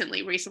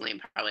recently,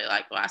 probably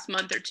like last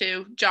month or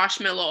two, Josh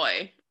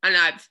Malloy. And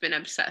I've been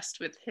obsessed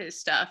with his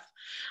stuff.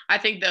 I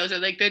think those are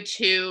like the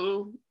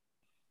 2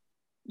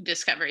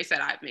 discoveries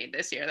that I've made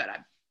this year that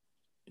I've.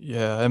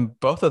 Yeah, and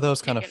both of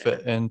those kind of Taken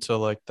fit into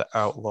like the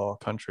outlaw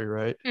country,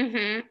 right?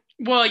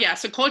 Well, yeah.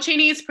 So Cole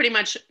Chaney is pretty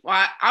much,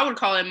 well, I would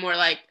call him more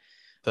like,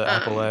 The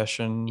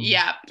Appalachian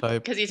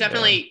type. because he's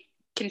definitely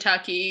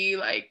Kentucky,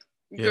 like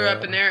grew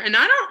up in Yeah.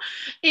 there.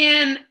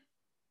 And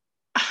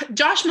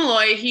Josh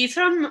Malloy, he's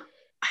from,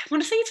 I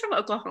want to say he's from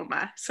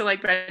Oklahoma, so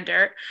like red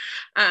dirt.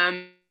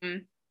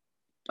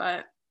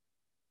 But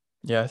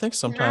Yeah, I think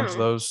sometimes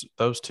No.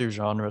 those 2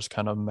 genres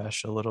kind of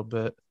mesh a little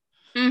bit.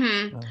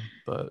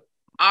 But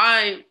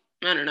I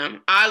don't know.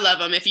 I love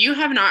him. If you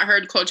have not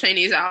heard Cole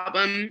Chaney's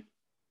album,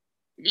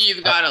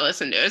 you've got to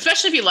listen to it,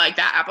 especially if you like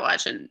that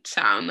Appalachian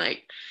sound.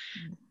 Like,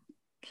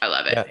 I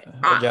love it.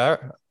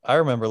 I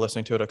remember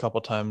listening to it a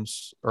couple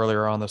times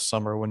earlier on this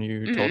summer when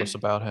you told us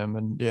about him,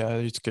 and yeah,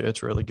 it's good.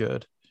 It's really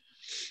good.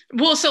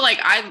 Well, so like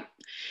I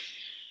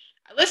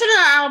listened to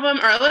the album,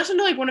 or I listened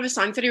to like one of his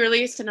songs that he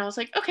released, and I was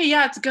like, okay,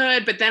 yeah, it's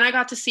good. But then I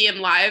got to see him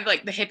live,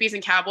 like the Hippies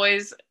and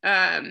Cowboys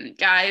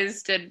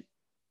guys did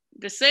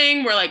this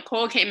thing where like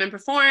Cole came and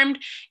performed,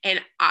 and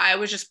I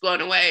was just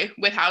blown away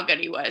with how good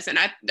he was. And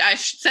I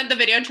sent the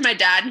video to my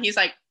dad, and he's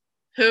like,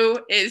 who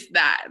is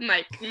that? And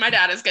like, my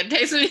dad has good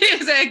taste in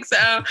music,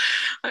 so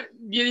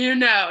you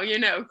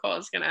know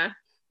Cole's gonna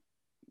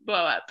blow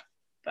up.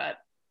 But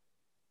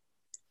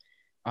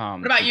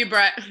what about you,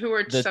 Brett? Who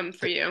are some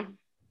for you?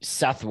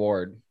 Seth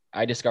Ward.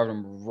 I discovered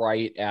him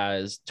right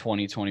as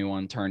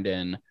 2021 turned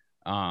in.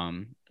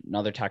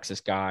 Another Texas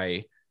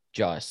guy.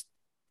 Just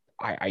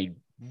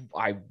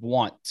I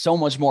want so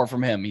much more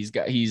from him. He's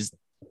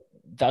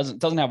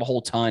doesn't have a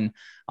whole ton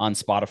on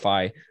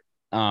Spotify.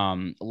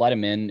 Let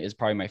Him In is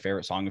probably my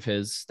favorite song of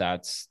his.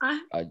 That's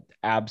an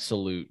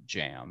absolute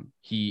jam.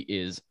 He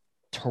is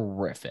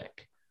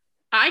terrific.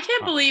 I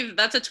can't believe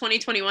that's a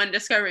 2021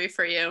 discovery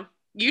for you.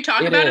 You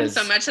talk about him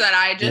so much that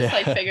I just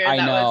like figured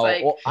that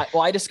was like.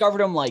 I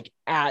discovered him like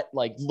at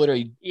like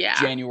literally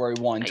January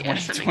 1,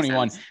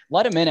 2021.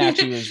 Let Him In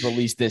actually was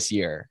released this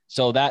year,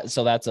 so that's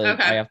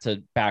I have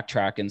to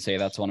backtrack and say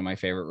that's one of my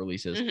favorite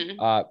releases.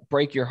 Mm-hmm.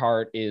 Break Your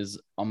Heart is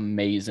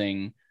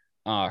amazing.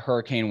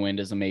 Hurricane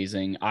Wind is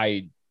amazing.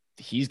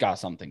 He's got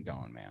something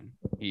going, man.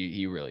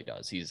 He really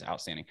does. He's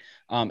outstanding.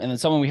 And then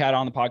someone we had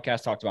on the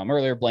podcast talked about him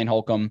earlier, Blaine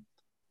Holcomb.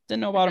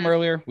 Didn't know about him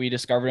earlier. We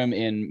discovered him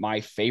in my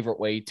favorite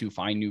way to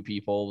find new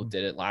people.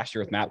 Did it last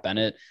year with Matt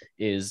Bennett,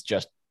 is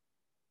just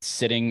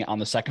sitting on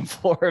the second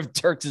floor of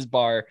Turks'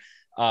 bar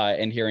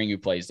and hearing who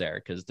plays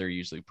there, because they're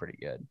usually pretty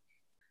good.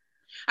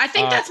 I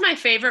think that's my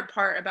favorite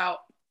part about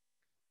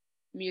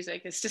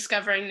music, is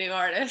discovering new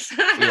artists.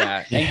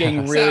 And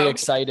getting really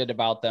excited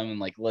about them and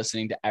like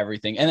listening to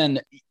everything. And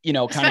then,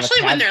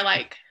 especially when they're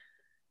like,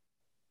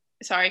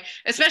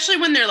 especially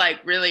when they're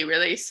like really,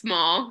 really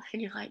small and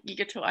you're like, you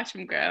get to watch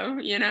them grow,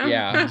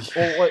 Yeah.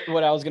 Well,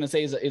 what I was going to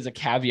say is a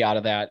caveat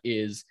of that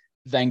is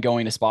then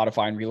going to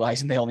Spotify and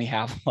realizing they only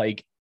have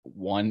like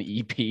one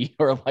EP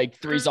or like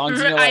 3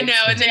 songs. And I know.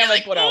 And then you're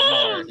like, put out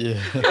more.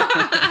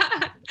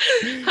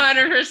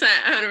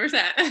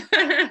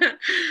 100%.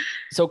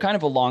 So kind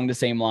of along the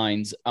same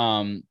lines.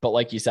 But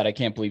like you said, I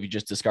can't believe you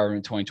just discovered him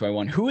in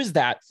 2021. Who is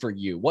that for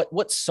you?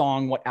 What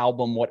song, what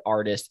album, what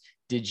artist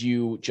did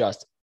you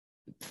just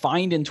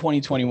find in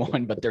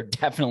 2021, but they're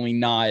definitely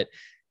not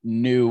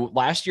new?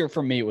 Last year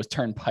for me, it was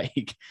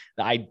Turnpike.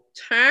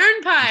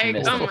 Turnpike.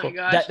 Oh my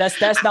gosh.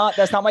 That's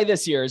not my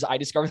this year's. I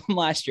discovered them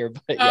last year,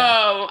 but yeah.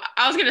 Oh,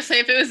 I was gonna say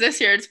if it was this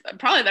year, it's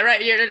probably the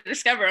right year to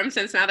discover them,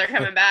 since now they're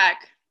coming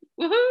back.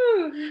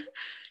 Woohoo!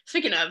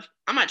 Speaking of,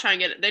 I might try and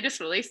get it. They just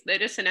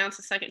announced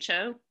a second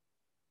show.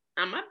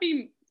 I might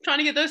be trying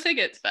to get those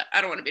tickets, but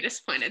I don't want to be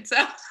disappointed. So,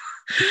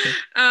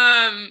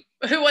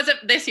 who was it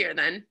this year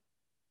then?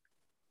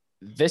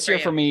 This year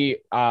for me,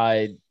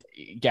 my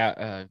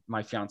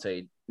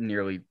fiance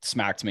nearly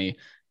smacked me.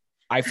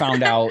 I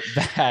found out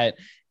that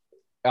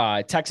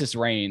Texas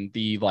Rain,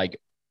 the like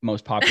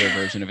most popular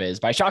version of it, is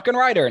by Shotgun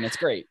Rider, and it's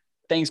great.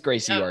 Thanks,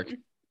 Gracie York.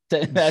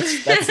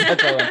 That's why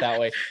I went that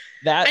way.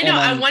 I know.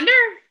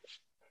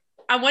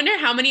 I wonder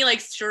how many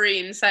like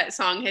streams that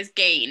song has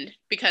gained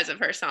because of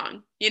her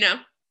song.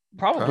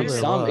 Probably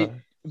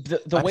some.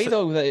 The way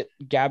though that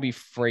Gabby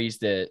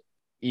phrased it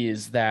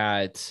is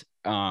that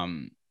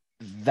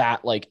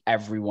that like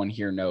everyone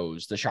here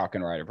knows the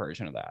Shotgun Rider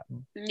version of that.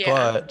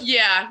 But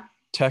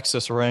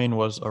Texas Rain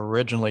was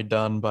originally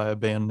done by a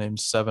band named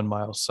 7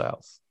 Miles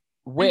South,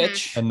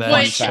 and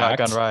then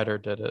Shotgun Rider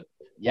did it,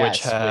 which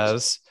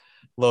has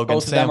Logan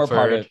both Sanford. Of them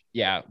are part of,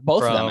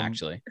 both of them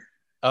actually.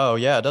 Oh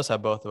yeah, it does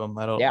have both of them.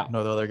 I don't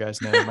know the other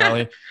guy's name.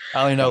 I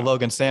only know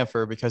Logan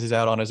Sanford because he's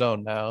out on his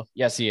own now.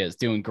 Yes, he is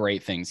doing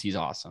great things. He's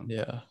awesome.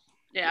 Yeah,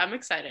 I'm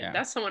excited.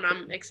 That's the one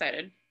I'm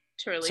excited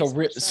to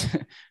release.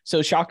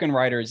 So Shotgun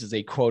Riders is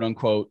a quote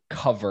unquote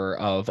cover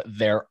of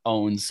their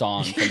own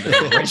song from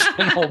the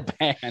original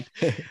band.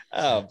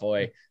 Oh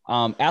boy.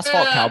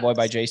 Asphalt Cowboy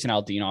by Jason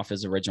Aldean off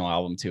his original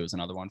album too is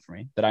another one for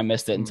me that I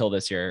missed it until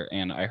this year,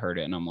 and I heard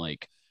it and I'm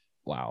like,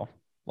 wow,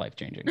 life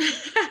changing.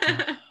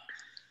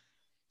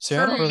 See,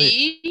 for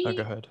me,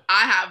 go ahead.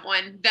 I have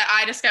one that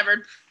I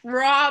discovered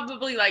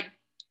probably like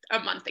a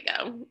month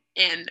ago,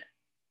 and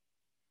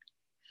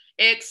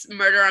it's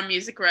Murder on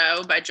Music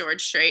Row by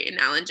George Strait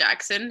and Alan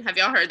Jackson. Have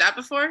y'all heard that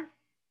before?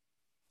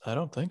 I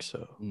don't think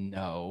so.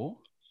 No.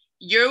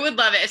 You would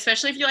love it,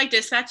 especially if you like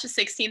Dispatch to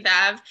 16th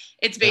Ave.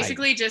 It's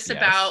basically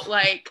about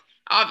like,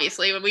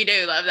 obviously, when we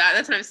do love that.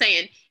 That's what I'm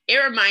saying. It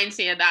reminds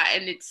me of that,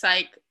 and it's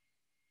like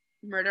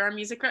Murder on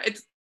Music Row.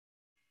 It's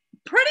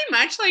pretty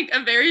much like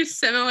a very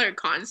similar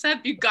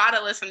concept. You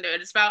gotta listen to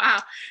it. It's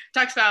about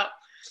talks about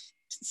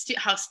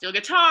how steel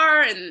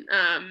guitar and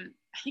I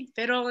think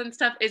fiddle and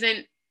stuff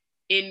isn't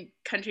in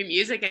country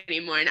music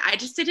anymore. And I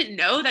just didn't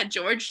know that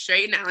George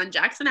Strait and Alan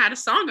Jackson had a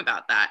song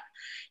about that.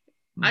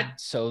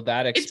 So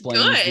that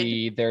explains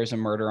the "There's a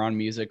Murder on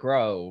Music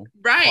Row"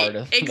 right?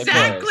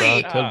 Exactly.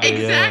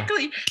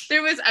 Exactly.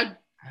 There was a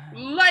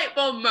light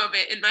bulb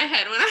moment in my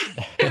head when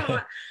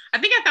I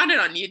think I found it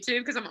on YouTube,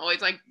 because I'm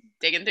always like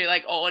digging through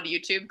like old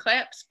YouTube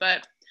clips,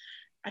 but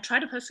I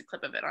tried to post a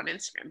clip of it on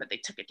Instagram, but they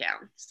took it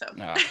down. So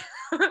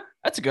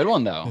that's a good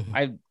one though.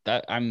 I've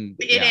got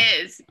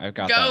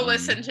Go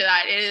listen to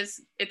that. It's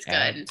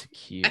good.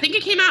 I think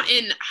it came out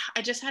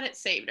I just had it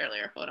saved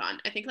earlier. Hold on.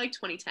 I think like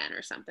 2010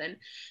 or something.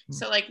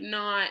 So like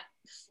not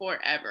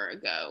forever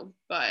ago,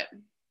 but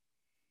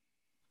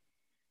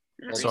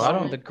it's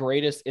on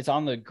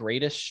the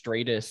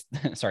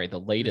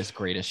latest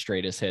greatest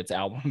straightest hits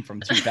album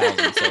from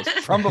 2000. So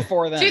it's from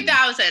before then.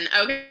 2000.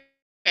 Okay,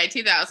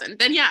 2000.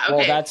 Then okay.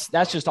 Well, that's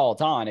just all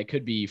it's on. It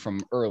could be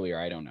from earlier.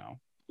 I don't know.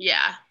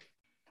 Yeah,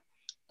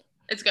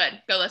 it's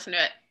good. Go listen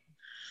to it.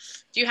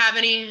 Do you have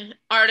any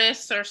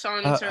artists or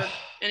songs or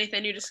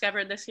anything you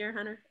discovered this year,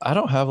 Hunter? I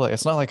don't have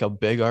it's not like a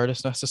big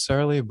artist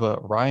necessarily,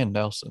 but Ryan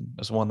Nelson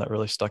is one that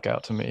really stuck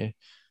out to me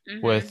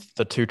with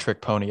the Two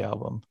Trick Pony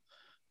album.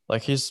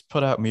 Like, he's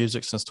put out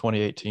music since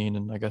 2018,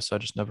 and I guess I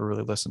just never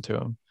really listened to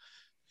him.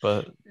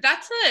 But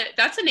that's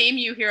a name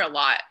you hear a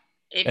lot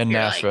if in you're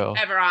Nashville.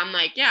 like ever on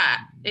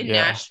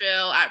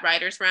Nashville at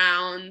Writers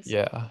Rounds.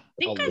 Yeah. I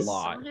think A I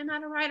lot. saw him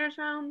at a Writers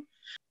Round.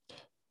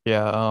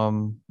 Yeah.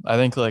 I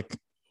think like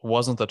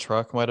Wasn't the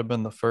Truck might have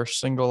been the first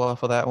single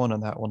off of that one,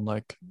 and that one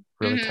like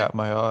really caught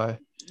my eye.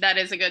 That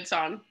is a good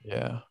song.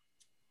 Yeah.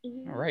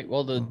 All right.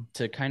 Well,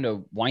 to kind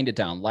of wind it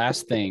down,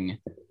 last thing,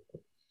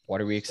 what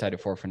are we excited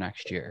for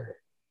next year?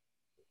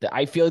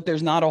 I feel like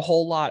there's not a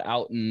whole lot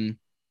out in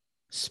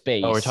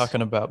space. Oh, we're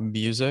talking about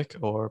music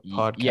or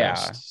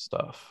podcast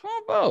stuff?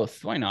 Well,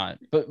 both. Why not?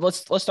 But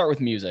let's start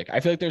with music. I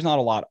feel like there's not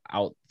a lot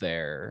out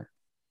there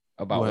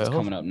about what's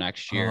coming up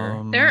next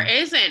year. There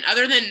isn't,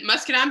 other than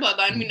Musket and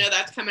Bloodline. We know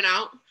that's coming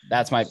out.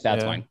 That's mine.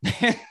 That's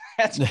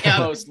what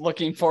I'm most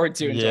looking forward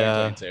to in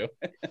 2022.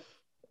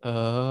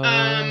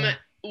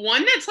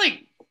 One that's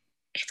like,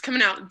 it's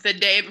coming out the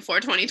day before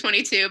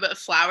 2022, but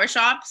Flower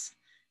Shops.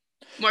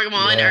 Morgan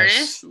Wallen,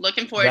 Ernest.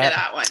 Looking forward to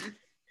that one.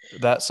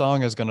 That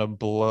song is gonna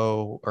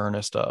blow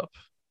Ernest up.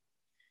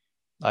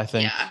 I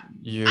think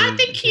I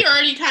think he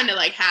already kind of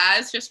like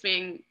has, just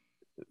being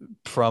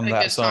from a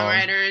that good song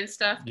songwriter and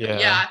stuff.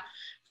 Yeah,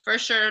 for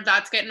sure.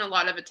 That's getting a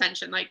lot of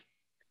attention. Like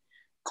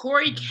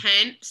Corey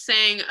Kent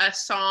sang a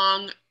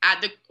song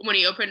when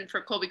he opened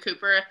for Colby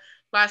Cooper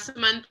last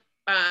month.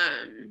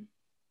 I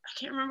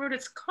can't remember what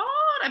it's called.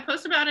 I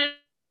posted about it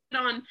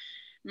on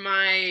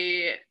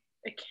my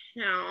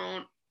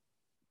account.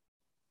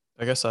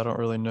 I guess I don't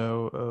really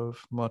know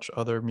of much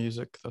other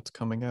music that's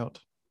coming out.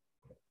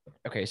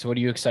 Okay, so what are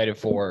you excited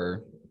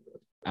for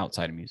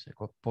outside of music?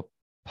 What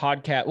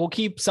podcast? We'll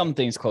keep some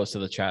things close to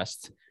the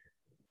chest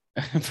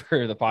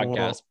for the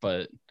podcast,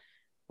 but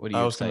what are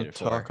you excited for? I was going to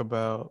talk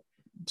about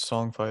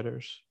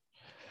Songfighters.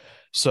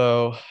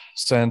 So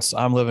since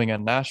I'm living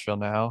in Nashville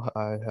now,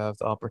 I have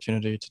the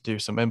opportunity to do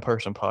some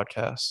in-person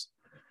podcasts.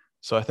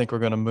 So I think we're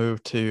going to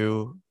move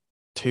to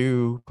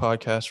 2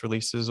 podcast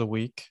releases a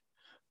week,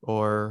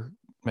 or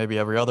maybe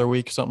every other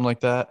week, something like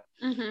that,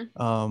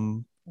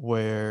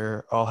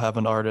 where I'll have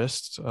an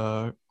artist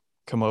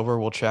come over,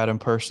 we'll chat in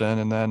person,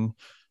 and then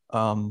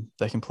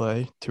they can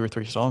play 2 or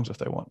 3 songs if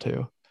they want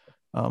to.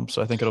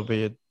 So I think it'll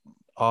be an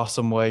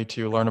awesome way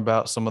to learn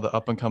about some of the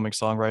up-and-coming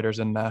songwriters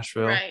in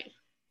Nashville. Right.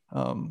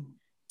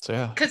 So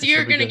yeah. Because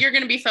you're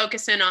gonna be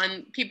focusing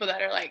on people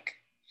that are like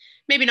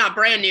maybe not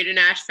brand new to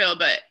Nashville,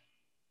 but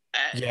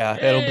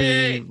it'll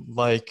be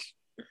like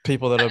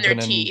people that have been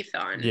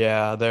on.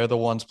 Yeah, they're the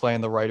ones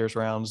playing the writers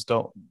rounds,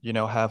 don't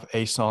have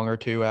a song or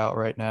 2 out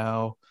right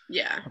now.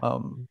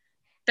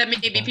 That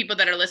maybe people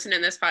that are listening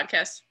to this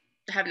podcast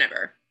have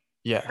never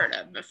heard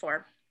of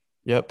before.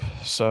 Yep.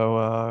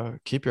 So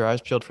keep your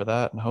eyes peeled for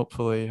that, and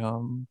hopefully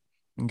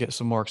get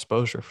some more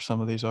exposure for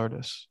some of these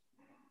artists.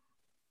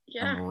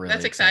 Yeah, really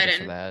that's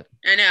exciting. For that.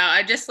 I know.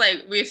 I just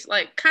we've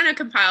kind of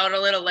compiled a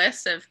little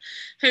list of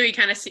who we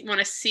kind of want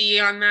to see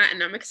on that,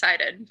 and I'm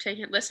excited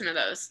to listen to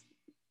those.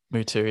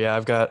 Me too.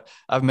 Yeah,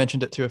 I've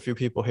mentioned it to a few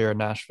people here in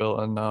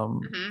Nashville, and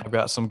I've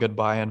got some good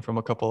buy-in from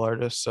a couple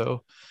artists.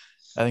 So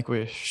I think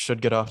we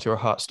should get off to a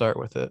hot start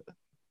with it.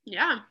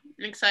 Yeah,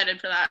 I'm excited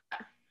for that.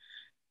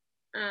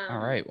 All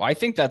right. Well, I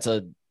think that's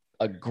a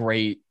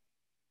great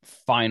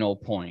final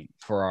point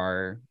for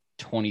our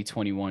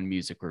 2021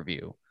 music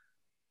review.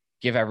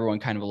 Give everyone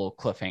kind of a little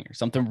cliffhanger,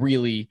 something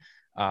really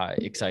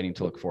exciting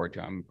to look forward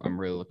to. I'm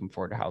really looking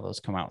forward to how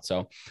those come out.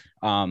 So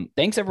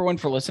thanks everyone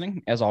for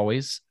listening. As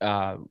always,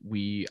 I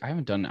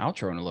haven't done an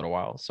outro in a little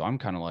while, so I'm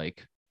kind of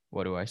like,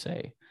 what do I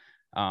say?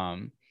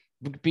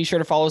 Be sure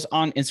to follow us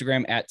on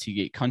Instagram at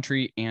Teagate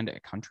Country and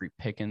at Country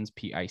Pickens,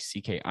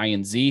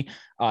 Pickinz.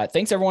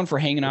 Thanks everyone for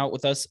hanging out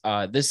with us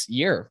this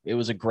year. It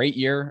was a great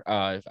year.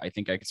 I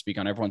think I can speak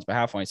on everyone's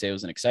behalf when I say it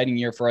was an exciting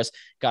year for us.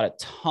 Got a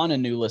ton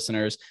of new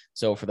listeners.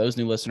 So for those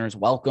new listeners,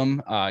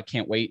 welcome.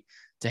 Can't wait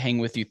to hang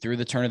with you through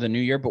the turn of the new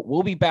year, but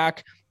we'll be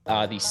back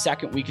the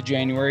second week of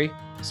January.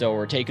 So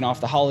we're taking off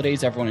the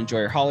holidays. Everyone enjoy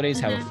your holidays.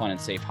 Have a fun and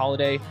safe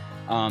holiday.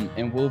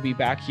 And we'll be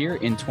back here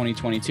in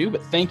 2022.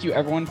 But thank you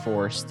everyone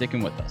for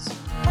sticking with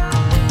us.